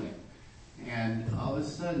lonely. And all of a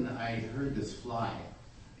sudden, I heard this fly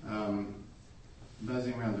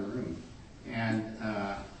buzzing around the room. And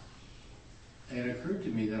it occurred to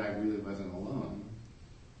me that I really wasn't alone.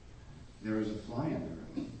 There was a fly in the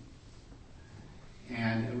room.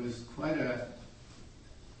 And it was quite a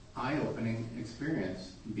eye-opening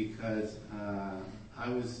experience because I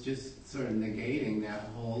was just sort of negating that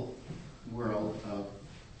whole world of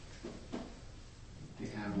the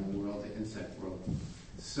animal world, the insect world.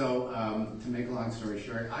 So, to make a long story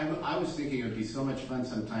short, I was thinking it would be so much fun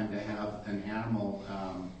sometime to have an animal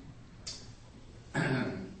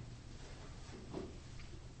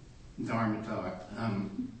Dharma talk,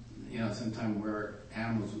 sometime where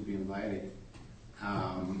animals would be invited,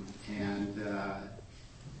 and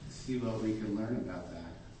see what we could learn about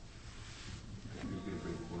that. It'd be a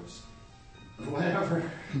great course. Whatever.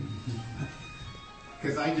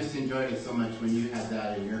 Because I just enjoyed it so much when you had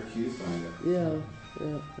that in your queue signed up. Yeah.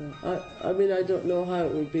 I mean, I don't know how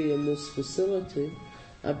it will be in this facility.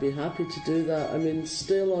 I'd be happy to do that. I mean,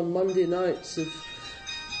 still on Monday nights, if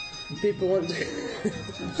people want to...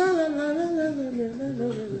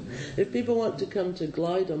 if people want to come to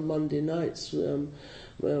Glide on Monday nights,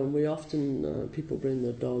 we often, people bring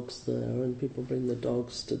their dogs there, and people bring their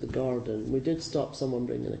dogs to the garden. We did stop someone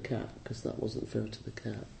bringing a cat, because that wasn't fair to the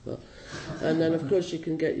cat. And then, of course, you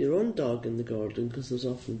can get your own dog in the garden, because there's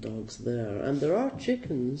often dogs there. And there are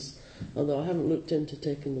chickens, although I haven't looked into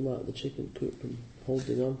taking them out of the chicken coop and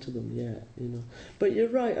holding on to them yet, But you're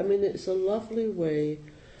right, I mean, it's a lovely way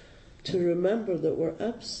to remember that we're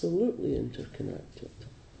absolutely interconnected.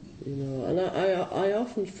 And I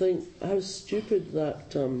often think how stupid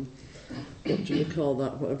that, what do you call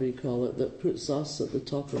that, whatever you call it, that puts us at the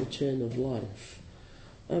top of the chain of life.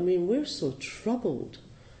 I mean, we're so troubled.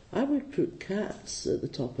 I would put cats at the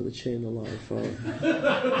top of the chain of life, or,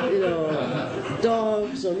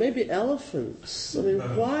 dogs, or maybe elephants. I mean,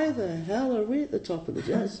 why the hell are we at the top of the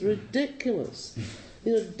chain? It's ridiculous.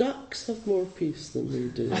 Ducks have more peace than we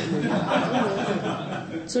do. I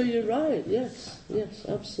mean, So you're right, yes,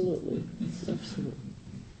 absolutely.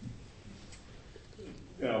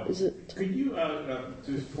 Is it? Could you,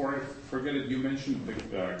 just forget it, you mentioned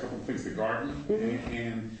a couple of things, the garden,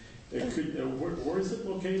 and where is it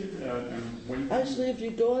located? And when Actually, if you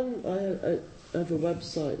go on, I have a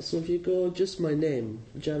website, so if you go, just my name,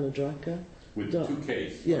 Jana Drakka. with 2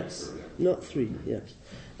 Ks? Yes, not 3, yes.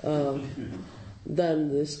 Then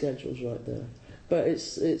the schedule's right there. But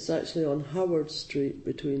it's actually on Howard Street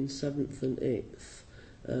between 7th and 8th.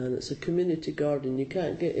 And it's a community garden. You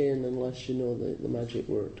can't get in unless you know the magic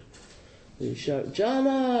word. You shout,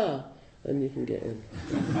 Jana! And you can get in.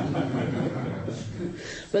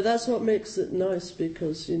 But that's what makes it nice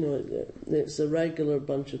because, it's a regular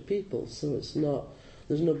bunch of people. So it's not,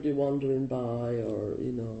 there's nobody wandering by or,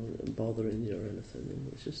 bothering you or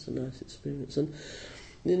anything. It's just a nice experience. And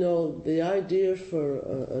the idea for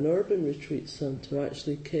an urban retreat centre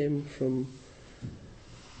actually came from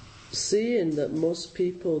seeing that most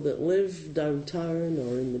people that live downtown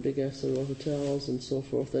or in the big SRO hotels and so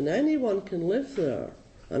forth, and anyone can live there.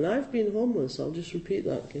 And I've been homeless. I'll just repeat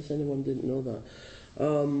that in case anyone didn't know that.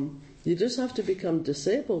 You just have to become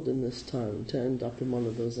disabled in this town to end up in one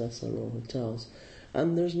of those SRO hotels.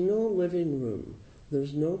 And there's no living room.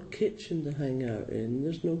 There's no kitchen to hang out in.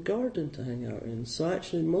 There's no garden to hang out in. So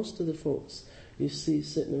actually most of the folks you see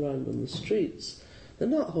sitting around on the streets, they're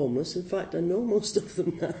not homeless. In fact, I know most of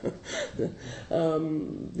them now.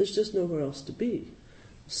 There's just nowhere else to be.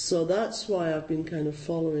 So that's why I've been kind of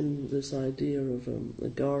following this idea of a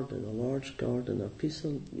garden, a large garden, a piece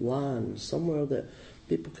of land, somewhere that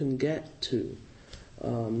people can get to,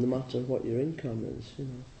 no matter what your income is, you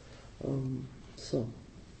know. So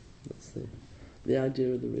that's the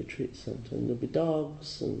idea of the retreat centre. And there'll be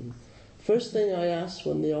dogs. And first thing I asked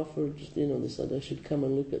when they offered, you know, they said I should come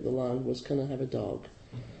and look at the land was, can I have a dog?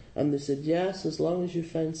 And they said, yes, as long as you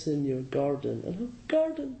fence in your garden. And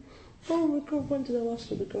garden? Oh my God, when did I last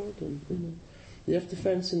have a garden? You know, you have to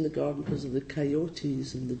fence in the garden because of the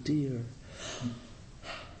coyotes and the deer.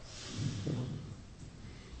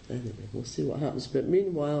 Anyway, we'll see what happens. But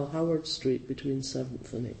meanwhile, Howard Street between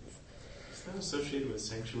 7th and 8th. Is that associated with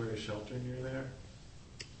Sanctuary Shelter near there?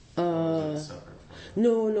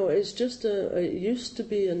 No, it's just it used to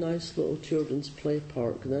be a nice little children's play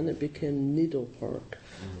park, then it became Needle Park.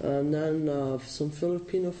 And then some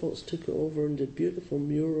Filipino folks took it over and did beautiful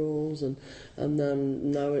murals, and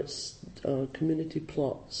then now it's community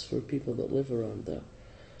plots for people that live around there.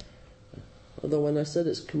 Although when I said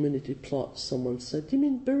it's community plots, someone said, do you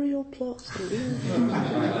mean burial plots?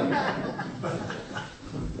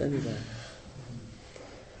 Anyway.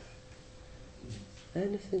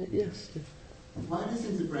 Anything? Yes. Why do you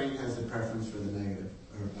think the brain has a preference for the negative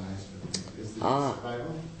or bias for the negative? Is it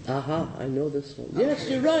survival? I know this one. Yes,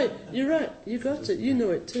 you're right. You got it. You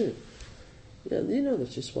know it too. Yeah, you know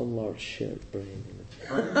there's just one large shared brain.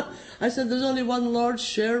 I said there's only one large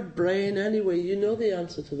shared brain anyway. You know the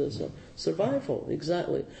answer to this one. Survival,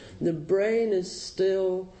 exactly. The brain is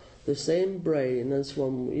still the same brain as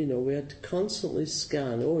when, you know, we had to constantly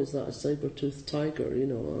scan, oh, is that a saber-toothed tiger, you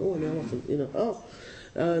know, oh, an elephant, you know, oh.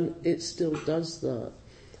 And it still does that.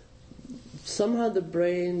 Somehow the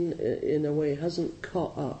brain, in a way, hasn't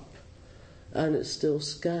caught up, and it still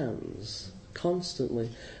scans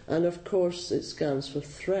constantly. And of course it scans for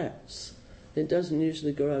threats. It doesn't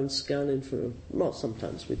usually go around scanning for, well,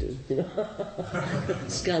 sometimes we do, you know.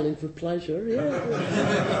 Scanning for pleasure, yeah.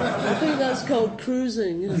 I think that's called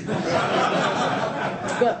cruising. You know.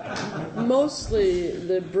 But mostly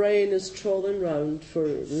the brain is trolling around for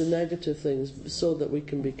the negative things so that we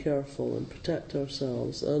can be careful and protect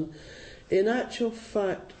ourselves. And in actual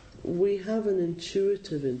fact, we have an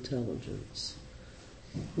intuitive intelligence.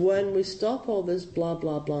 When we stop all this blah,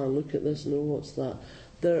 blah, blah and look at this and oh, what's that?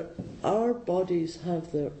 Our bodies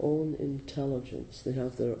have their own intelligence. They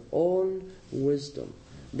have their own wisdom.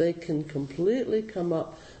 They can completely come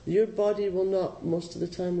up. Your body will not, most of the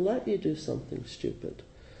time, let you do something stupid.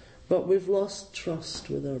 But we've lost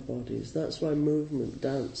trust with our bodies. That's why movement,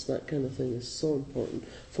 dance, that kind of thing is so important.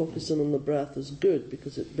 Focusing on the breath is good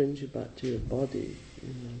because it brings you back to your body. You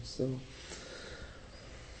know, so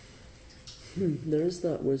there is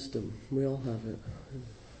that wisdom. We all have it.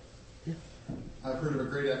 Yeah. I've heard of a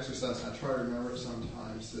great exercise, and I try to remember it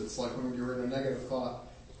sometimes. It's like when you're in a negative thought,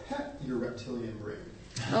 pet your reptilian brain.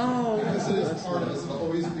 Oh, because it is part of us, it'll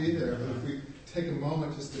always be there. But if we take a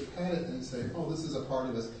moment just to pet it and say, oh, this is a part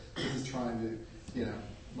of us, this is trying to, you know,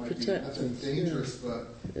 might protect be nothing us, dangerous, yeah. but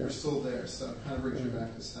we're still there, so it kind of brings you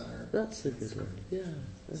back to center. That's a good one, yeah.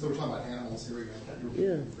 So we're talking about animals, here we go. Pet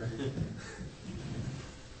your brain.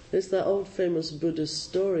 It's that old famous Buddhist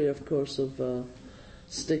story, of course, of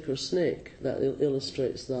stick or snake that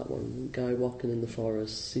illustrates that one. Guy walking in the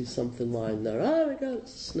forest sees something lying there. Oh my God,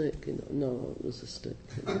 it's a snake. You know, no, it was a stick.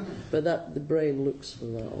 You know. But the brain looks for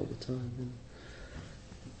that all the time. You know.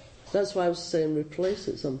 That's why I was saying replace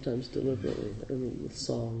it sometimes deliberately. I mean, with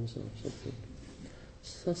songs or something.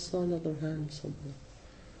 I saw another hand somewhere.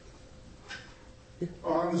 Yeah.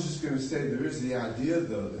 Oh, I was just going to say there is the idea,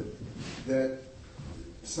 though, that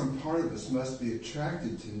some part of us must be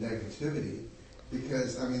attracted to negativity.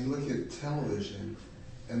 Because, I mean, look at television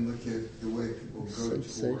and look at the way people go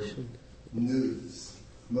toward news.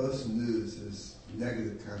 Most news is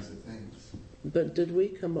negative kinds of things. But did we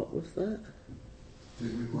come up with that?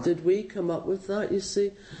 Did we what? Did we come up with that, you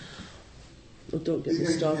see? Oh, don't get me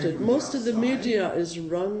started. Most of the media is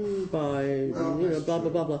run by, blah, blah,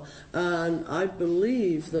 blah, blah. And I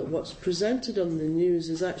believe that what's presented on the news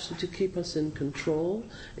is actually to keep us in control.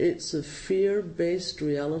 It's a fear-based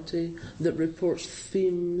reality that reports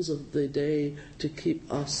themes of the day to keep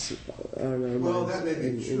us on our minds. Well, that may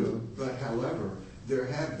be true, but however, there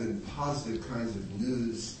have been positive kinds of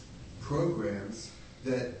news programs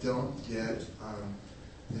that don't get.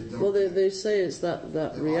 Well, they say it's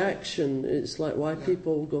that reaction. It's like why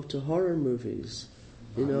people go to horror movies.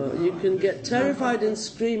 You know, you can get terrified and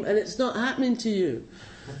scream, and it's not happening to you.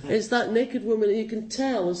 It's that naked woman. You can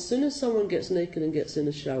tell as soon as someone gets naked and gets in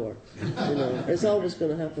a shower. You know, it's always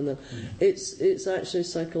going to happen then. It's actually a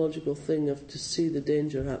psychological thing of to see the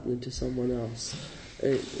danger happening to someone else.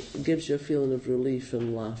 It gives you a feeling of relief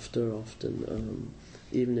and laughter often,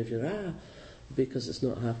 even if you're because it's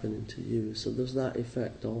not happening to you. So there's that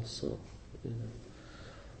effect also. You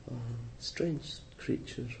know, strange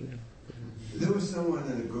creatures really. There was someone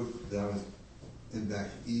in a group that was in back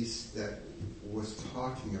east that was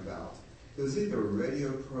talking about, it was either a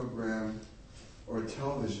radio program or a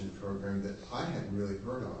television program that I hadn't really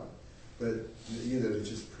heard of, but you know, it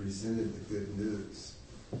just presented the good news,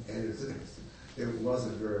 and it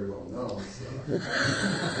wasn't very well known. So.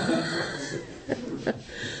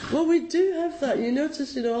 Well, we do have that. You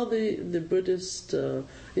notice, you know, all the Buddhist, you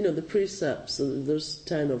know, the precepts. There's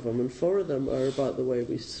 10 of them, and 4 of them are about the way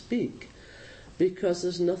we speak. Because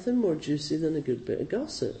there's nothing more juicy than a good bit of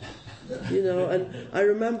gossip, you know. And I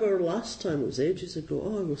remember last time, it was ages ago,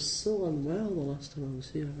 I was so unwell the last time I was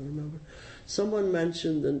here, I remember. Someone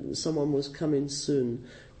mentioned that someone was coming soon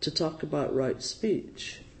to talk about right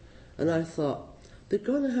speech. And I thought, they're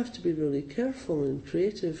going to have to be really careful and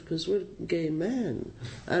creative because we're gay men.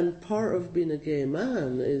 And part of being a gay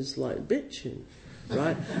man is like bitching,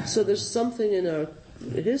 right? So there's something in our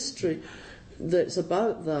history that's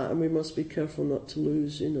about that, and we must be careful not to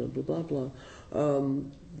lose, you know, blah, blah, blah.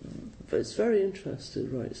 But it's very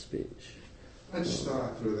interesting, right speech. I just thought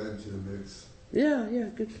I'd throw that into the mix. Yeah,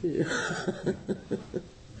 good for you.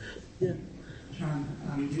 Yeah. John,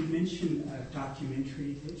 you mentioned a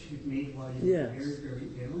documentary that you'd made while you were very,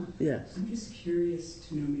 very ill. Yes. I'm just curious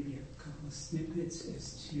to know maybe a couple of snippets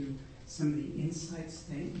as to some of the insights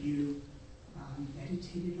that you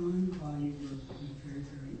meditated on while you were very,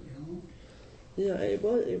 very ill. Yeah, it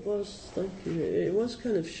was, thank you. It was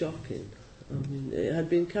kind of shocking. I mean, it had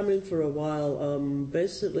been coming for a while.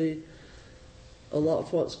 Basically, a lot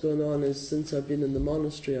of what's going on is since I've been in the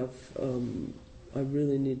monastery, I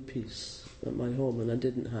really need peace at my home, and I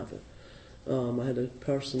didn't have it. I had a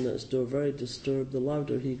person next door, very disturbed. The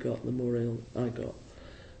louder he got, the more ill I got.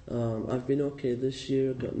 I've been okay this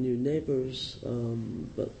year, got new neighbours,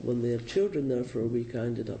 but when they had children there for a week, I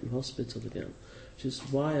ended up in hospital again. Which is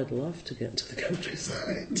why I'd love to get to the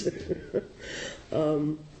countryside.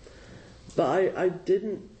 But I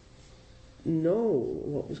didn't know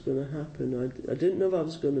what was going to happen. I didn't know if I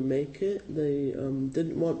was going to make it. They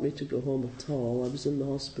didn't want me to go home at all. I was in the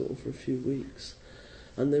hospital for a few weeks.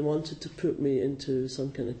 And they wanted to put me into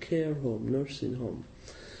some kind of care home, nursing home.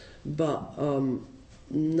 But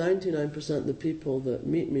 99% of the people that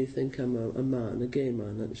meet me think I'm a man, a gay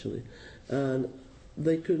man actually. And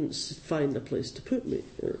they couldn't find a place to put me.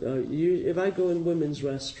 If I go in women's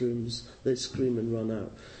restrooms, they scream and run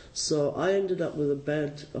out. So I ended up with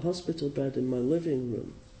a hospital bed in my living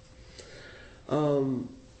room.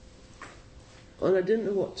 And I didn't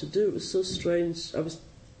know what to do. It was so strange. I was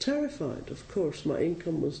terrified, of course. My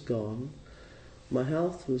income was gone. My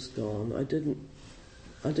health was gone. I didn't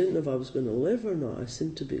know if I was going to live or not. I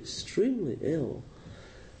seemed to be extremely ill.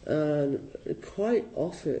 And quite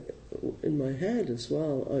off it in my head as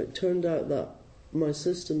well. It turned out that my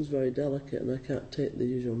system's very delicate and I can't take the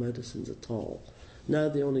usual medicines at all. Now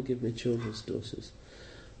they only give me children's doses.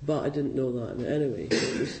 But I didn't know that. Anyway,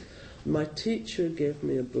 my teacher gave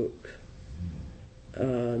me a book.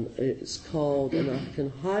 And it's called, and I can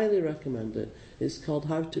highly recommend it, it's called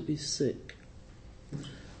How to Be Sick.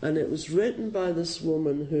 And it was written by this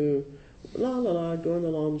woman who, going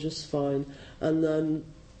along just fine. And then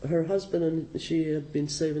her husband and she had been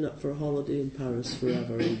saving up for a holiday in Paris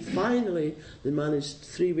forever. And finally, they managed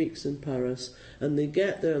 3 weeks in Paris. And they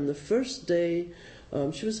get there, and the first day,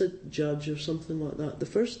 she was a judge or something like that. The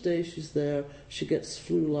first day she's there, she gets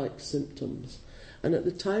flu-like symptoms. And at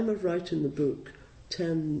the time of writing the book,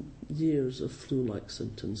 10 years of flu-like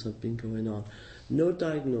symptoms have been going on. No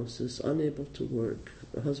diagnosis, unable to work,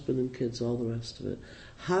 husband and kids, all the rest of it.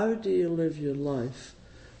 How do you live your life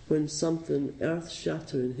when something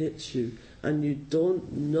earth-shattering hits you and you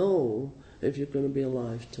don't know if you're going to be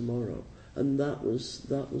alive tomorrow? And that was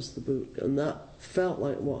the book, and that felt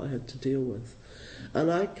like what I had to deal with. And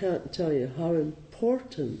I can't tell you how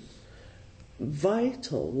important,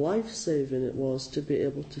 vital, life-saving it was to be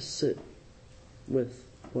able to sit with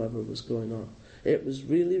whatever was going on. It was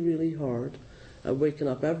really, really hard. Waking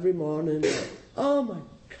up every morning, like, oh my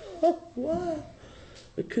God, wow.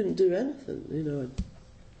 I couldn't do anything, you know.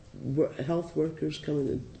 Health workers coming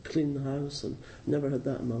to clean the house, and never had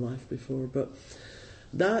that in my life before. But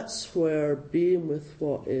that's where being with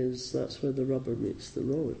what is, that's where the rubber meets the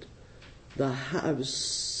road. I was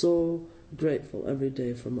so grateful every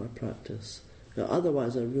day for my practice. Now,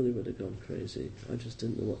 otherwise, I really would have gone crazy. I just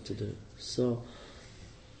didn't know what to do. So,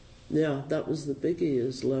 yeah, that was the biggie,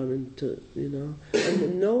 is learning to, you know,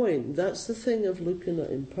 and knowing. That's the thing of looking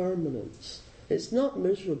at impermanence. It's not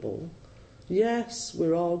miserable. Yes,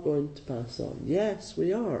 we're all going to pass on. Yes,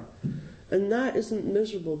 we are. And that isn't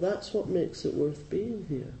miserable. That's what makes it worth being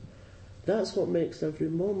here. That's what makes every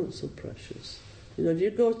moment so precious. You know, if you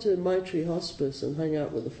go to Maitri Hospice and hang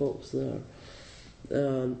out with the folks there,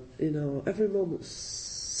 you know, every moment's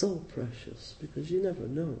so precious because you never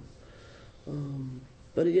know.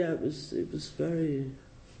 But yeah, it was very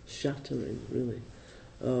shattering, really.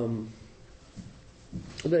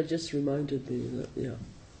 But it just reminded me that, yeah,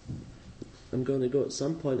 I'm going to go at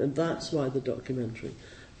some point, and that's why the documentary,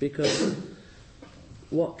 because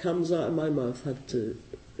what comes out of my mouth had to,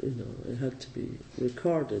 you know, it had to be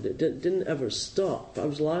recorded. It didn't ever stop. I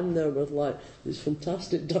was lying there with like these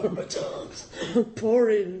fantastic Dharma talks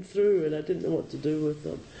pouring through, and I didn't know what to do with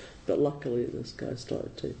them. But luckily, this guy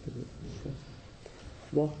started taping it.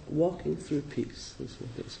 Walking through peace is what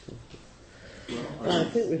it's called. Well, I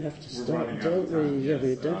think we have to stop, don't we? Yeah,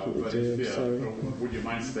 we definitely do. I'm sorry. Would you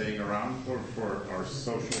mind staying around for our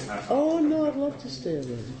social half? Oh no, I'd love to stay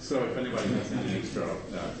around. So if anybody has any extra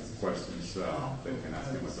questions, they can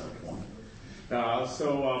ask them at that point.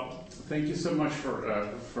 So thank you so much for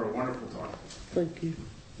a wonderful talk. Thank you.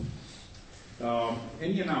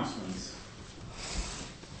 Any announcements?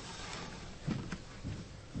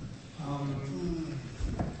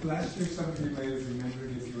 Last year, some of you may have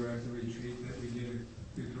remembered, if you were at the retreat, that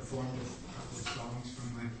we performed a couple of songs from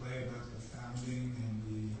my play about the founding and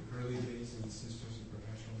the early days of the Sisters of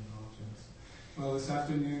Perpetual Indulgence. Well, this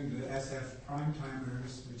afternoon, the SF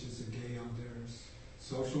Primetimers, which is a gay elders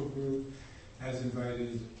social group, has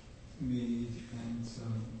invited me and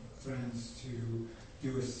some friends to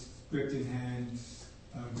do a script in hand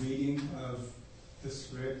reading of the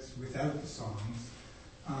script without the songs.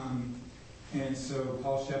 And so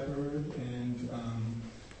Paul Shepard and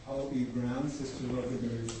Paul E. Brown, Sister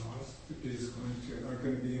Loveberry Frost, are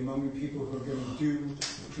going to be among the people who are going to do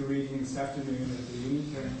the reading this afternoon at the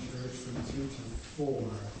Unitarian Church from 2 to 4.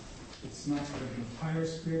 It's not an entire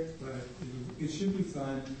script, but it should be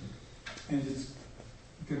fun, and it's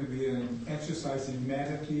going to be an exercise in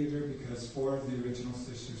meta theater because 4 of the original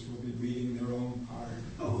sisters will be reading their own part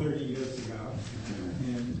 30 years ago.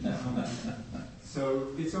 And so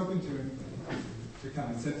it's open to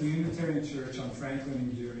come. It's at the Unitarian Church on Franklin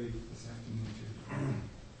and Geary this afternoon, too.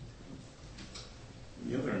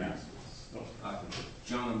 Any other announcements?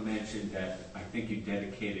 Jana mentioned that I think you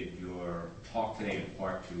dedicated your talk today in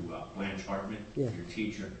part to Blanche Hartman, your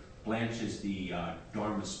teacher. Blanche is the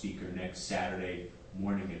Dharma speaker next Saturday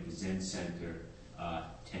morning at the Zen Center,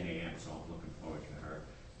 10 a.m., so I'm looking forward to her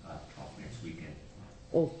talk next weekend.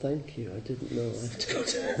 Oh, thank you. I didn't know I have to go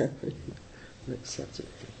to that next Saturday.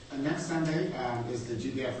 Next Sunday is the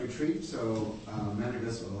GBF retreat, so many of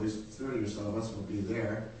us, or at least 30 or so of us, will be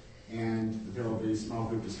there, and there will be a small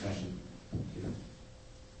group discussion.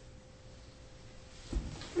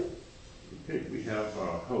 Okay, we have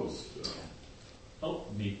a host.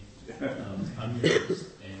 Me. I'm your host,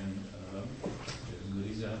 and there's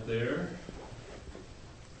goodies out there.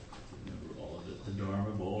 Remember all of it. The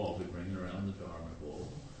Dharma Bowl, I'll be bringing around the Dharma Bowl.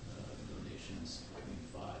 Donations between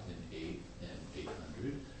 5 and 8 and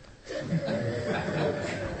 800.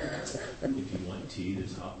 If you want tea,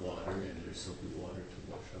 there's hot water and there's soapy water to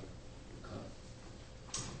wash up the cup.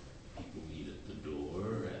 People meet at the door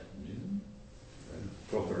at noon.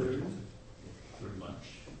 12:30. For lunch,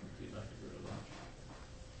 if you'd like to go to lunch.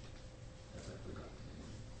 As I forgot the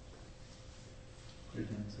name.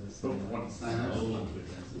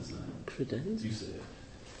 Credenza. You say it.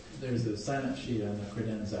 There's a sign-up sheet on the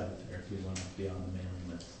credenza out there if you want to be on the mailing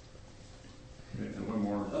list. Okay, and one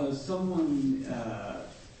more. Someone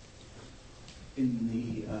in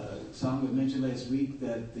the song we mentioned last week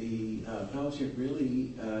that the fellowship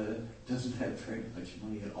really doesn't have very much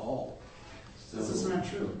money at all. So, This is not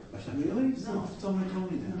true. Really? No. Someone told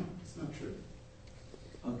me that. No, it's not true.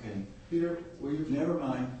 Okay. Peter, were you? Never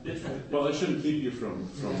mind. Well, it shouldn't keep you from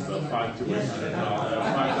 5 to $100.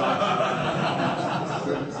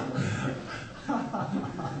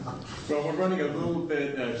 Well, we're running a little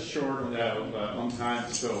bit short on time,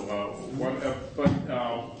 so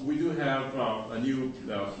but we do have a new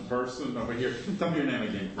person over here. Tell me your name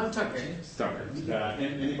again. I'm Tucker. Tucker.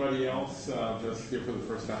 Anybody else just here for the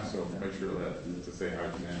first time? So make sure to say hi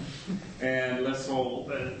to them. And let's hold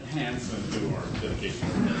hands and do our dedication.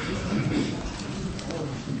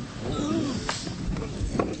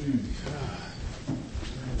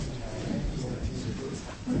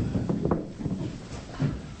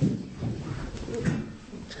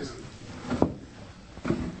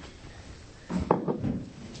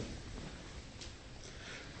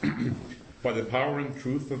 By the power and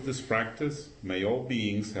truth of this practice, may all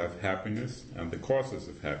beings have happiness and the causes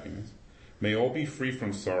of happiness. May all be free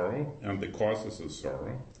from sorrow and the causes of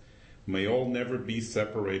sorrow. May all never be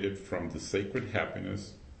separated from the sacred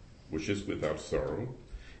happiness, which is without sorrow.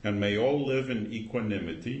 And may all live in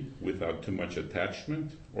equanimity, without too much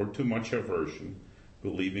attachment or too much aversion,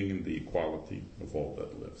 believing in the equality of all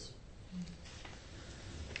that lives.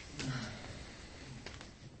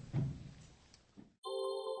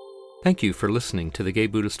 Thank you for listening to the Gay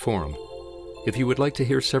Buddhist Forum. If you would like to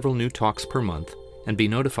hear several new talks per month and be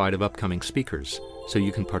notified of upcoming speakers so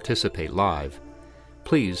you can participate live,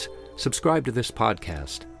 please subscribe to this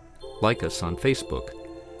podcast, like us on Facebook,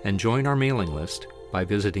 and join our mailing list by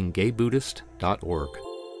visiting gaybuddhist.org.